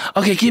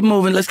 Okay, keep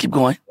moving. Let's keep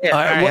going. Yeah,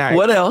 all right.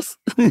 What else?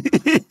 In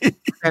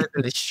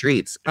the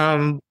streets.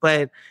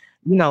 But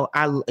you know,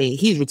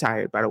 he's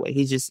retired, by the way.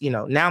 He's just, you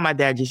know, now my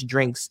dad just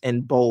drinks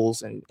and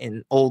bowls and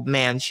old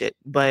man shit.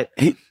 But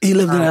he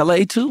lived in LA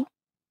too?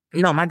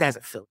 No, my dad's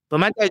a Philly.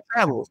 But my dad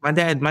travels. My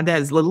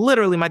dad's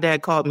literally, my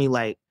dad called me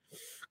like a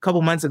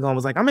couple months ago and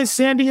was like, I'm in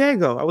San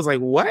Diego. I was like,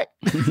 what?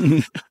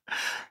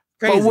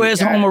 But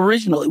where's home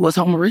originally? What's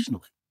home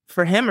originally?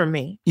 For him or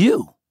me?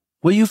 You.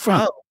 Where you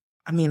from? Oh,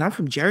 I mean, I'm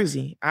from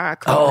Jersey.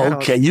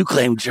 Okay. You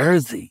claim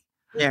Jersey.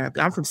 Yeah,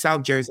 I'm from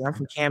South Jersey. I'm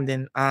from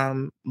Camden.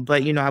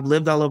 But you know, I've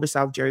lived all over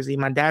South Jersey.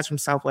 My dad's from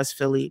Southwest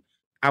Philly.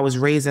 I was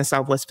raised in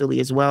Southwest Philly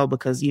as well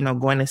because, you know,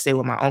 going to stay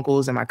with my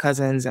uncles and my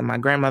cousins and my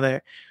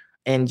grandmother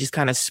and just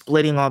kind of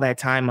splitting all that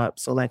time up.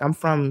 So like I'm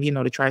from, you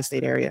know, the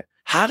tri-state area.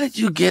 How did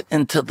you get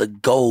into the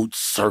gold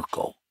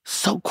circle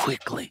so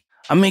quickly?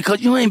 I mean,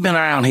 because you ain't been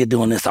around here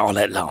doing this all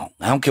that long.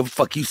 I don't care what the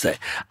fuck you say.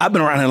 I've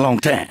been around here a long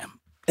time.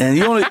 And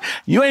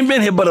you ain't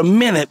been here but a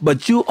minute,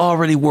 but you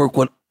already work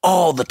with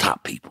all the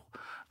top people.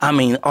 I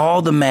mean,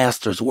 all the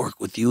masters work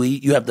with you.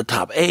 You have the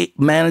top 8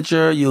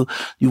 manager. You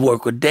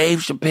work with Dave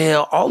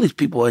Chappelle, all these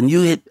people, and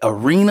you hit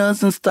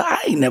arenas and stuff. I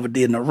ain't never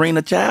did an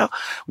arena, child.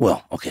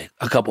 Well, okay,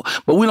 a couple,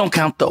 but we don't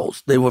count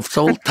those. They were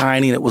so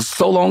tiny and it was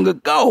so long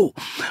ago.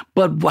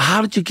 But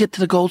how did you get to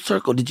the gold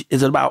circle?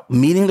 Is it about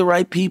meeting the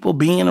right people,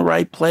 being in the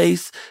right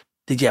place?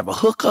 Did you have a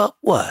hookup?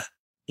 What?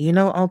 You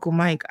know, Uncle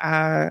Mike,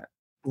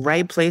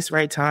 right place,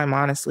 right time,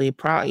 honestly.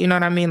 You know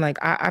what I mean? Like,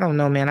 I don't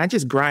know, man. I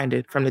just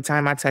grinded. From the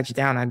time I touched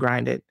down, I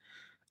grinded.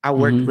 I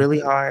worked really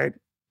hard.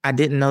 I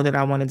didn't know that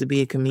I wanted to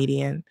be a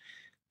comedian.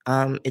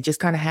 It just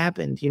kind of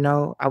happened, you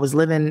know? I was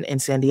living in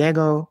San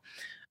Diego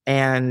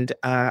and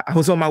I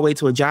was on my way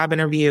to a job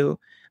interview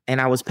and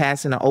I was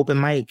passing an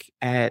open mic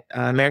at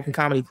American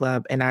Comedy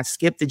Club and I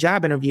skipped the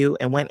job interview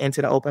and went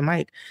into the open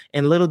mic.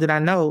 And little did I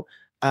know,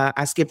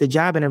 I skipped a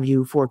job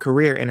interview for a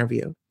career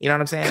interview. You know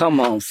what I'm saying? Come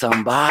on,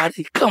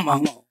 somebody. Come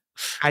on.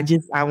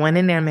 I went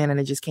in there, man, and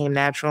it just came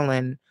natural.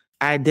 And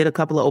I did a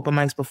couple of open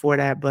mics before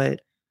that,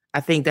 but I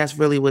think that's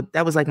really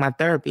that was like my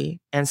therapy.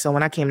 And so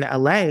when I came to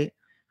LA,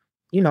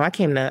 you know, I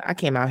came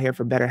out here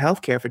for better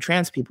healthcare for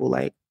trans people,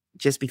 like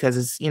just because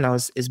it's, you know,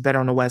 it's better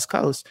on the West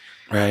Coast.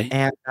 Right.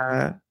 And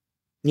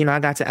I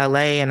got to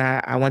LA and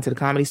I went to the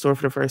Comedy Store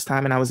for the first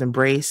time, and I was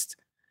embraced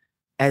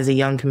as a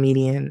young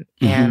comedian.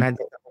 And I did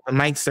the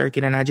mic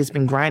circuit, and I just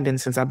been grinding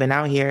since I've been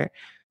out here.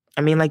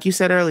 I mean, like you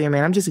said earlier,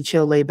 man, I'm just a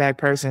chill, laid back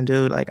person,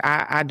 dude. Like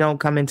I don't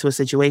come into a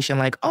situation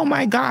like, oh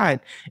my God,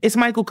 it's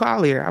Michael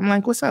Collier. I'm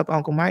like, what's up,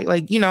 Uncle Mike?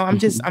 Like, I'm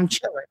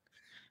chilling.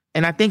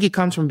 And I think it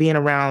comes from being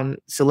around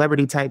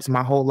celebrity types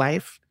my whole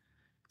life.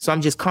 So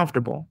I'm just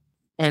comfortable.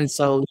 And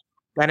so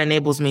that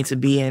enables me to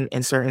be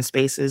in certain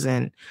spaces.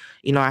 And,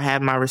 I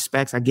have my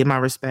respects. I give my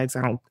respects.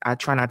 I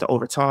try not to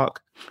overtalk.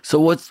 So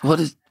what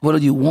do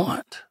you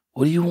want?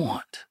 What do you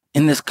want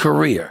in this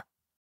career?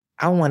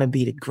 I want to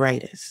be the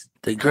greatest.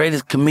 The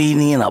greatest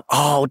comedian of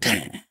all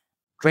time.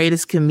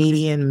 Greatest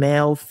comedian,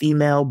 male,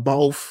 female,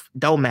 both,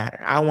 don't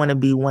matter. I want to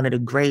be one of the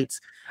greats.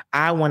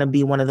 I want to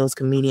be one of those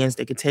comedians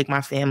that could take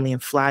my family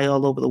and fly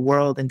all over the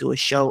world and do a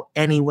show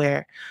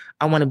anywhere.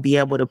 I want to be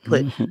able to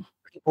put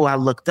people I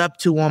looked up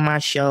to on my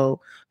show,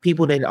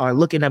 people that are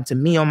looking up to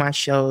me on my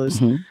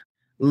shows.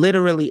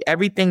 Literally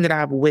everything that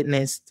I've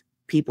witnessed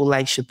people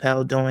like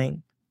Chappelle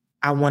doing,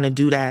 I want to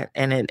do that.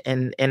 And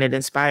it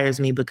inspires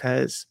me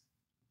because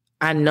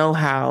I know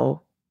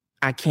how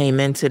I came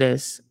into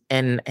this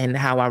and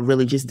how I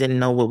really just didn't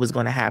know what was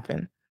going to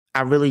happen.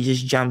 I really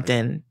just jumped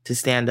in to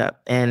stand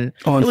up. And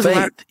on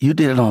faith. You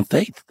did it on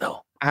faith,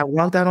 though. I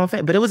walked out on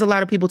faith. But it was a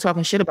lot of people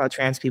talking shit about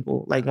trans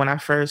people. Like when I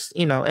first,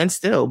 and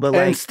still. But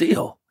like, and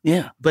still,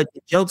 yeah. But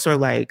the jokes are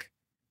like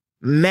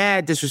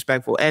mad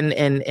disrespectful. And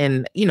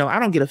I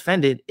don't get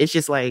offended. It's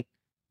just like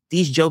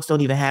these jokes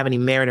don't even have any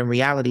merit in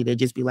reality. They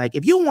just be like,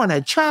 if you want to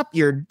chop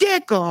your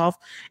dick off.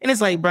 And it's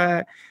like,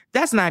 bruh,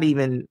 that's not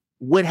even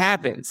what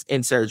happens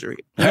in surgery.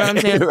 You know what I'm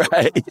saying?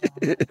 Right.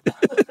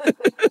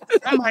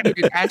 Somebody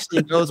that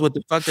actually knows what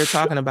the fuck they're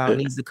talking about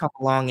needs to come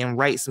along and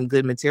write some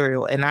good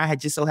material. And I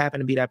had just so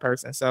happened to be that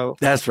person. So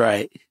that's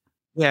right.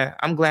 Yeah,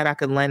 I'm glad I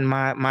could lend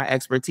my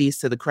expertise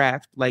to the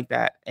craft like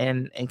that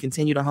and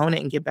continue to hone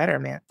it and get better,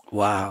 man.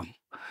 Wow.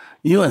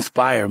 You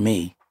inspire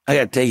me. I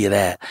got to tell you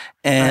that.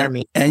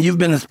 And you've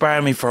been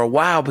inspiring me for a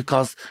while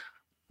because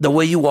the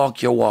way you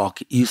walk your walk,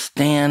 you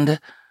stand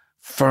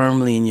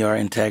firmly in your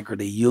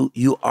integrity.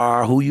 You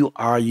are who you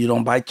are. You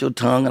don't bite your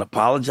tongue and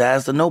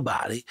apologize to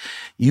nobody.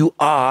 You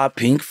are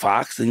Pink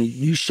Foxx and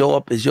you show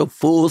up as your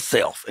full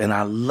self. And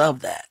I love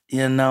that,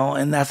 and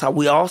that's how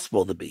we all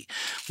supposed to be.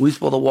 We're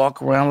supposed to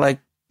walk around like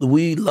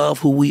we love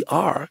who we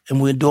are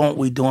and we're doing what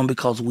we're doing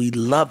because we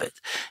love it.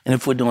 And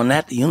if we're doing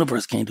that, the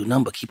universe can't do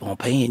nothing but keep on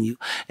paying you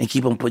and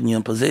keep on putting you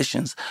in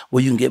positions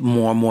where you can get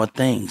more and more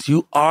things.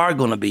 You are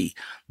going to be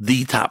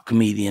the top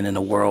comedian in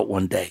the world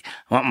one day.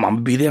 I'm going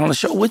to be there on the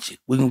show with you.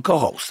 We can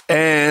co-host.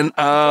 And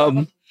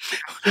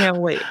can't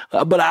wait.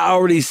 But I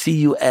already see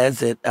you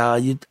as it.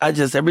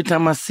 Every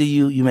time I see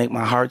you, you make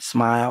my heart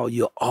smile.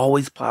 You're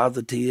always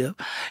positive.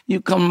 You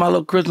come to my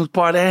little Christmas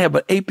party. I had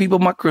but 8 people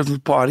at my Christmas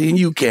party, and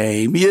you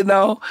came.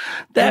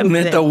 That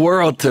meant the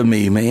world to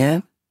me,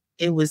 man.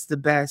 It was the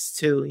best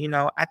too.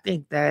 I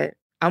think that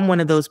I'm one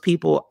of those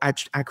people.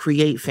 I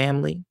create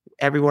family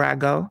everywhere I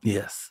go.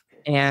 Yes.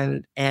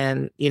 And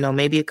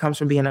maybe it comes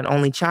from being an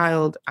only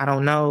child. I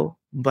don't know,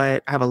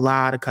 but I have a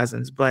lot of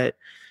cousins. But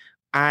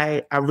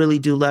I really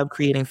do love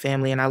creating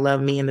family, and I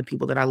love me and the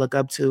people that I look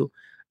up to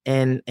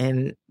and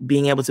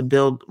being able to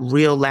build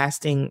real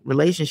lasting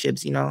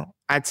relationships.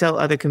 I tell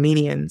other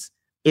comedians,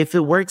 if it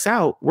works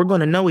out, we're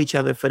going to know each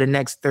other for the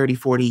next 30,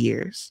 40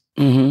 years.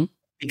 Mm-hmm.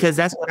 Because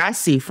that's what I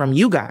see from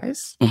you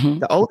guys,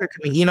 the older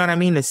comedians, you know what I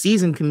mean? The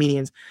seasoned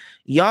comedians,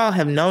 y'all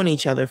have known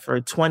each other for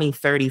 20,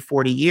 30,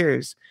 40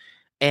 years.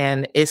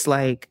 And it's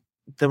like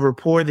the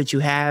rapport that you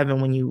have.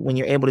 And when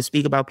you're able to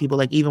speak about people,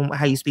 like even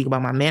how you speak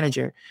about my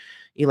manager,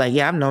 you're like,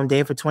 yeah, I've known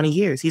Dave for 20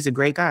 years. He's a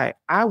great guy.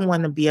 I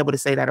want to be able to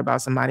say that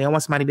about somebody. I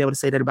want somebody to be able to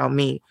say that about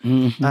me.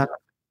 Mm-hmm.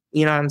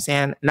 You know what I'm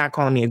saying? Not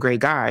calling me a great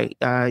guy,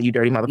 you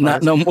dirty motherfucker.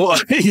 Not no more,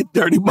 you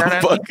dirty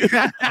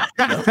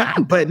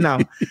motherfucker. But no,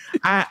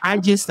 I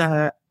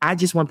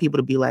just want people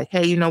to be like,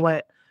 hey, you know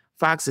what?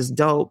 Foxx is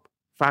dope.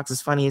 Foxx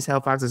is funny as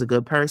hell. Foxx is a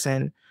good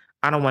person.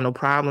 I don't want no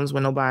problems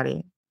with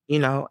nobody,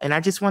 and I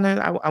just want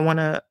to, I want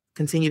to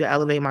continue to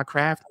elevate my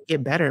craft and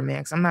get better,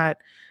 man. Cause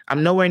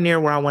I'm nowhere near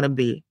where I want to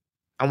be.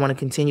 I want to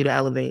continue to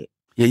elevate.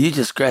 Yeah, you're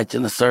just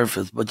scratching the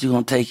surface, but you're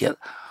going to take it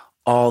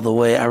all the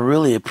way. I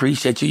really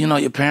appreciate you.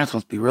 Your parents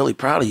must be really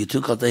proud of you,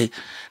 too, because they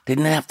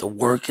didn't have to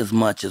work as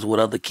much as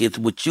with other kids.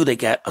 With you, they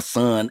got a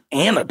son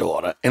and a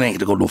daughter, and they ain't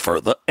to go no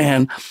further.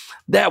 And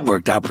that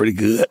worked out pretty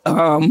good.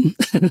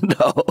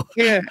 No.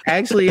 Yeah,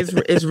 actually,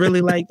 it's really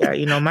like that.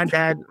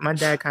 My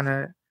dad kind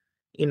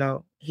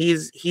of,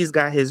 he's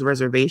got his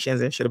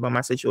reservations and shit about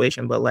my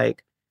situation, but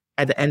like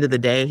at the end of the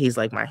day, he's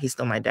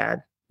still my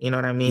dad. You know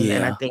what I mean? Yeah.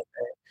 And I think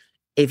that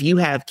if you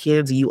have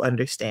kids, you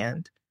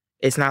understand.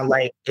 It's not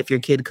like if your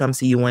kid comes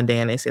to you one day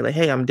and they say like,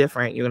 hey, I'm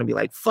different. You're going to be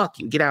like, fuck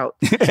you, get out.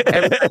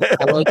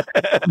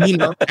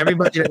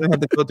 Everybody doesn't have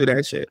to go through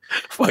that shit.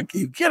 Fuck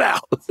you, get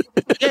out.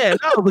 Yeah,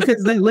 no,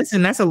 because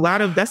listen,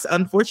 that's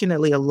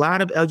unfortunately a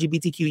lot of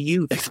LGBTQ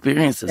youth.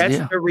 Experiences, That's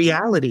yeah. their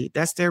reality.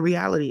 That's their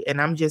reality.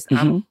 And I'm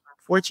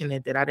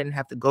fortunate that I didn't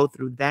have to go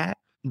through that.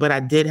 but I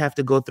did have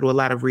to go through a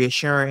lot of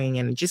reassuring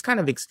and just kind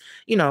of,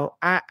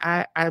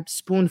 I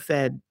spoon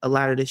fed a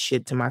lot of this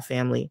shit to my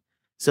family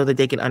so that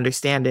they can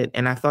understand it.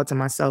 And I thought to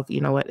myself,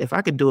 you know what, if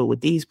I could do it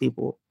with these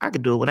people, I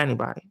could do it with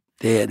anybody.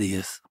 There it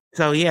is.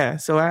 So yeah,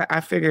 so I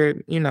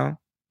figured,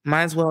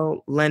 might as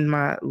well lend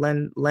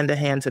a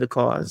hand to the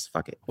cause.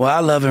 Fuck it. Well, I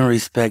love and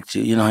respect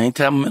you.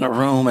 Anytime I'm in a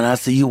room and I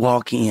see you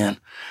walk in,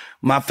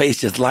 my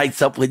face just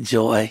lights up with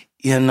joy,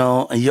 and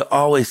you're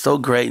always so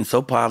great and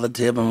so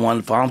positive and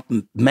wonderful.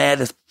 I'm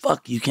mad as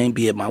fuck you can't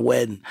be at my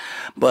wedding,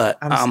 but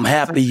I'm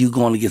happy you're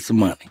going to get some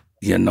money,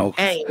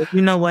 Hey,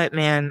 you know what,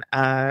 man?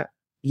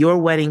 Your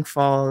wedding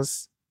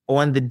falls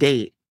on the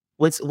date.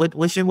 What's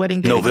your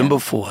wedding date? November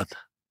 4th.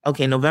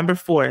 Okay, November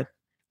 4th.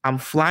 I'm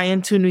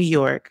flying to New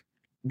York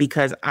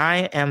because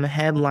I am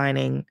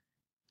headlining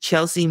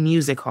Chelsea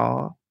Music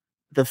Hall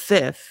the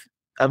 5th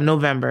of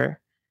November.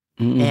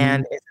 Mm-hmm.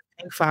 And it's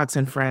Pink Foxx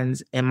and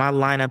Friends, and my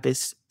lineup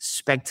is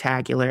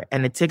spectacular.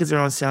 And the tickets are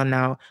on sale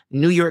now.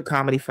 New York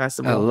Comedy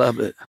Festival. I love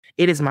it.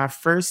 It is my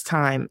first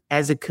time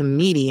as a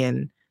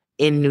comedian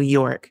in New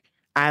York.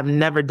 I've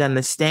never done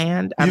the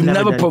stand. You've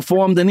never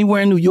performed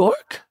anywhere in New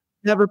York?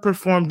 Never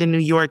performed in New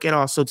York at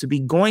all. So to be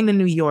going to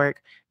New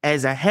York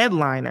as a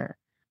headliner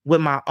with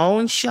my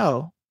own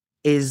show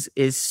is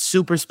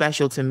super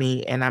special to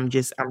me. And I'm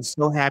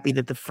so happy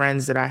that the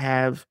friends that I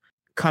have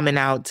coming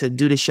out to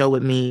do the show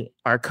with me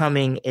are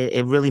coming.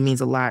 It really means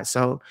a lot.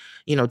 So,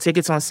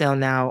 tickets on sale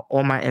now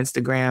on my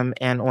Instagram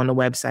and on the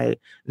website,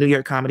 New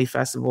York Comedy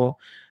Festival.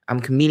 I'm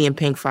comedian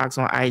Pink Foxx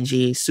on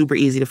IG. Super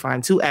easy to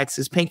find. 2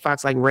 X's. Pink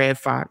Foxx like Red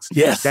Fox.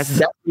 Yes. That's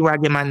definitely where I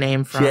get my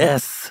name from.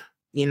 Yes.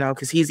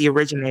 Because he's the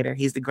originator.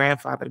 He's the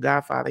grandfather, the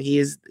godfather. He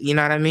is, you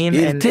know what I mean?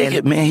 He's a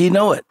ticket, man. He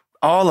know it.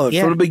 All of it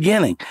from the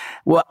beginning.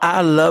 Well,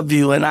 I love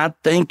you and I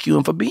thank you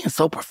and for being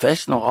so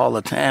professional all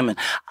the time. And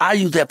I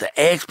used to have to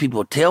ask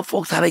people, tell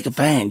folks how they can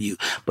find you.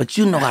 But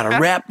you know how to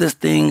wrap this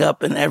thing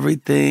up and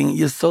everything.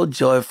 You're so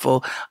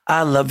joyful.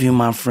 I love you,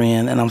 my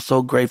friend. And I'm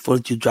so grateful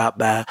that you dropped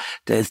by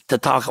to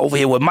talk over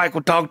here with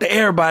Michael Talk to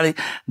everybody.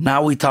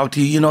 Now we talk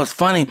to you. It's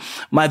funny.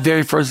 My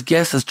very first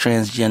guest is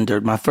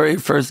transgendered. My very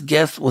first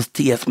guest was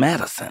T.S.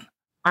 Madison.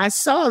 I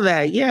saw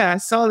that. Yeah, I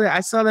saw that.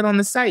 I saw that on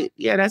the site.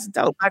 Yeah, that's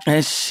dope.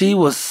 And she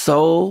was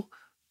so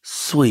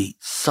sweet,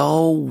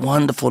 so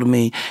wonderful to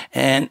me.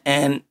 And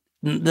then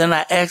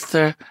I asked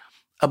her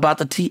about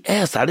the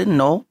TS. I didn't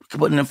know.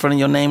 Putting it in front of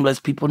your name lets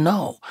people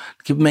know.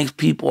 It makes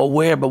people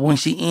aware. But when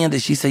she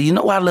ended, she said, "You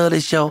know why I love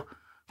this show?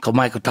 Because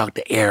Michael talked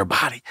to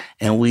everybody."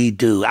 And we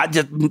do.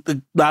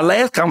 My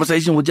last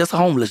conversation was just a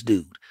homeless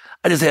dude.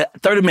 I just had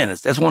 30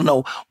 minutes. Just want to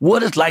know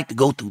what it's like to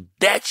go through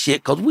that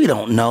shit, because we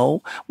don't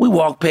know. We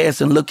walk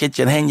past and look at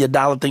you and hand you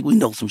 $1, think we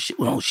know some shit.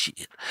 We don't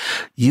shit.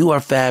 You are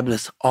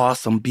fabulous,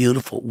 awesome,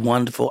 beautiful,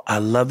 wonderful. I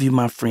love you,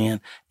 my friend,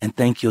 and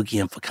thank you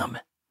again for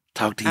coming.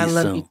 Talk to you soon.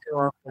 I love you too,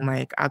 Uncle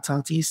Mike. I'll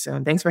talk to you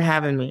soon. Thanks for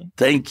having me.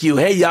 Thank you.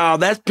 Hey, y'all,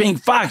 that's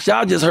Pink Foxx.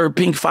 Y'all just heard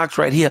Pink Foxx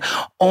right here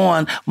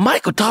on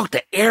Michael Talk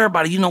to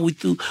Everybody. We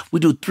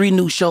do 3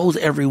 new shows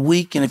every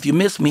week. And if you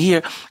miss me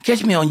here,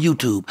 catch me on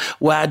YouTube,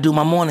 where I do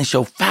my morning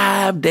show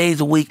 5 days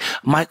a week.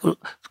 Michael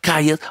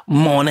Kaya's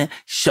Morning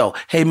Show.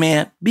 Hey,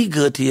 man, be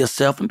good to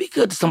yourself and be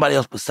good to somebody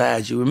else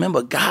besides you.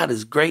 Remember, God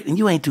is great and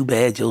you ain't too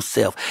bad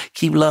yourself.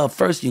 Keep love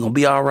first. You're going to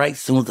be all right. As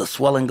soon as the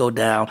swelling go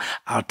down,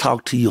 I'll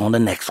talk to you on the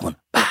next one.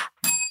 Bye.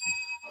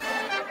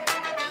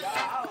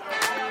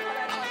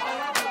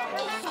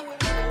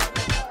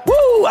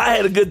 I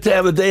had a good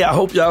time today. I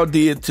hope y'all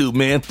did too,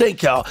 man.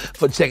 Thank y'all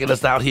for checking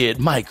us out here at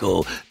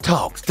Michael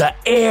Talks to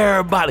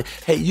Everybody.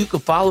 Hey, you can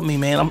follow me,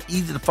 man. I'm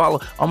easy to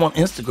follow. I'm on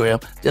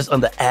Instagram, just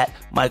under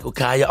 @Michael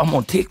Kaya. I'm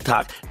on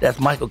TikTok. That's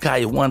Michael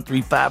Kaya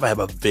 135. I have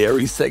a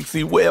very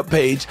sexy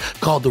webpage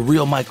called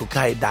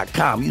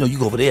therealmichaelkaya.com. You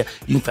go over there,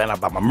 you can find out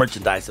about my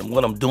merchandise and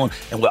what I'm doing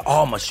and where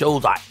all my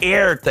shows are.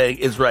 Everything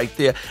is right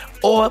there.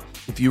 Or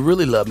if you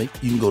really love me,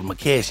 you can go to my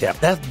Cash App.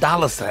 That's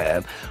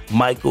 $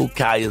 Michael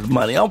Kaya's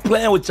Money. I'm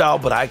playing with y'all,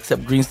 but I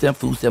accept green stamp,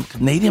 food stamp,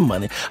 Canadian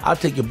money. I'll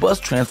take your bus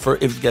transfer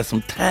if you got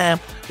some time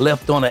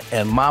left on it.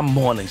 And my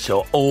morning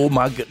show, oh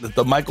my goodness,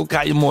 the Michael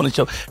Kaya Morning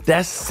Show.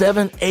 That's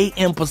 7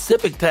 a.m.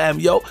 Pacific time,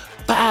 yo.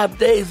 5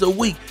 days a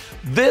week.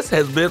 This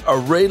has been a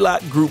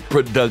Raylock Group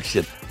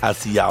production. I'll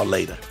see y'all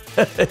later.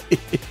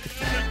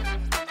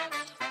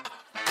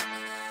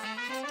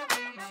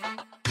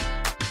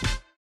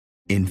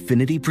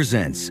 Infinity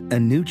presents a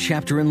new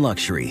chapter in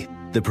luxury,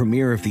 the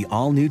premiere of the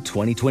all-new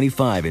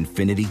 2025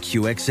 Infinity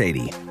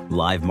QX80,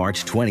 live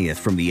March 20th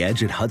from the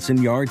Edge at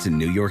Hudson Yards in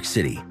New York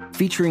City,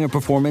 featuring a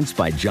performance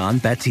by John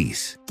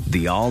Batiste.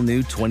 The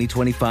all-new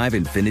 2025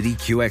 Infinity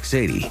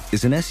QX80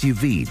 is an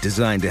SUV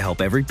designed to help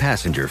every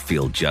passenger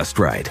feel just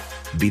right.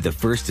 Be the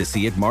first to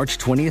see it March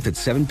 20th at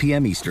 7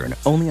 p.m. Eastern,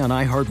 only on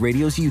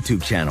iHeartRadio's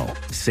YouTube channel.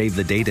 Save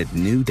the date at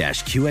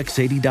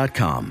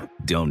new-QX80.com.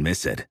 Don't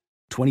miss it.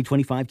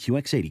 2025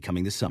 QX80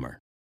 coming this summer.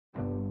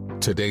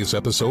 Today's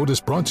episode is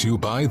brought to you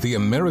by the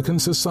American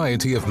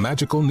Society of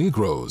Magical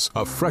Negroes,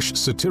 a fresh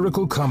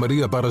satirical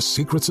comedy about a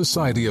secret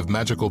society of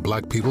magical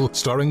black people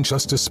starring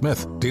Justice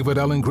Smith, David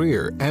Allen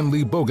Greer, Ann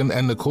Lee Bogan,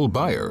 and Nicole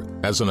Byer.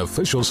 As an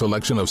official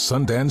selection of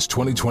Sundance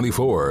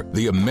 2024,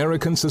 the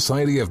American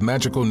Society of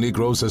Magical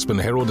Negroes has been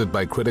heralded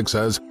by critics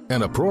as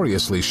an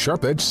uproariously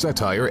sharp-edged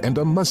satire and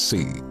a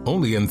must-see.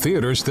 Only in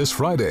theaters this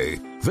Friday.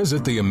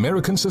 Visit the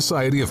American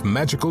Society of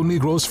Magical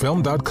Negroes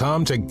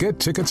Film.com to get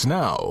tickets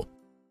now.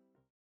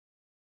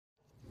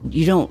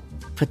 You don't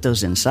put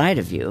those inside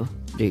of you,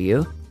 do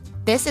you?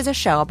 This is a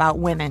show about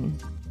women.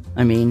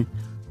 I mean,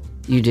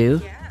 you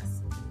do?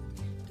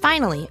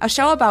 Finally, a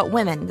show about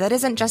women that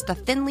isn't just a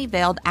thinly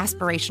veiled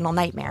aspirational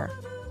nightmare.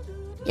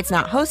 It's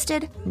not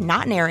hosted,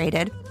 not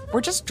narrated.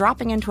 We're just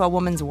dropping into a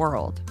woman's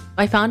world.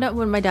 I found out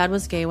when my dad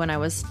was gay when I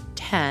was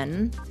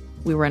 10.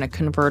 We were in a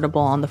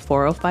convertible on the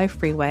 405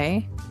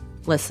 freeway,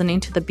 listening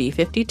to the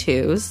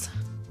B-52s.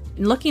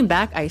 And looking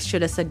back, I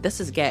should have said, this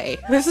is gay.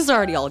 This is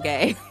already all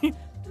gay.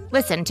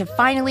 Listen to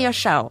Finally a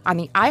Show on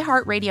the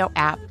iHeartRadio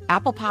app,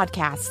 Apple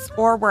Podcasts,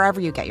 or wherever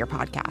you get your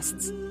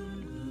podcasts.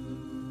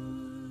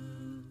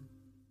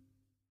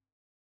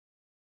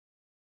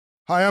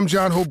 Hi, I'm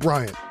John Hope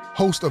Bryant,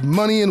 host of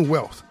Money and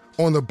Wealth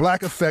on the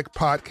Black Effect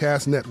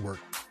Podcast Network.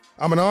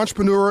 I'm an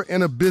entrepreneur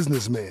and a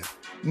businessman.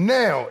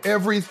 Now,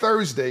 every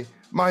Thursday,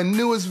 my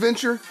newest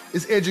venture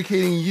is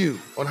educating you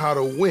on how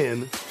to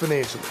win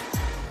financially.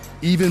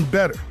 Even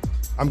better,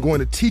 I'm going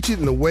to teach it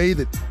in a way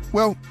that,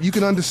 well, you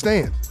can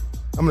understand.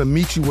 I'm going to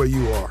meet you where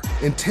you are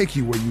and take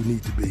you where you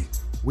need to be.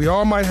 We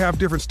all might have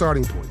different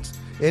starting points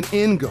and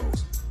end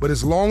goals, but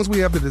as long as we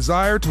have the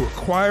desire to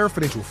acquire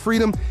financial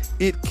freedom,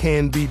 it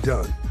can be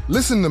done.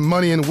 Listen to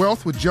Money and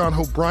Wealth with John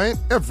Hope Bryant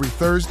every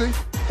Thursday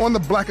on the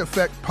Black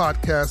Effect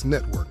Podcast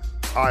Network,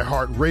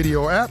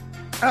 iHeartRadio app,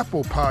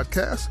 Apple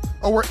Podcasts,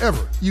 or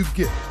wherever you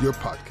get your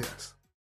podcasts.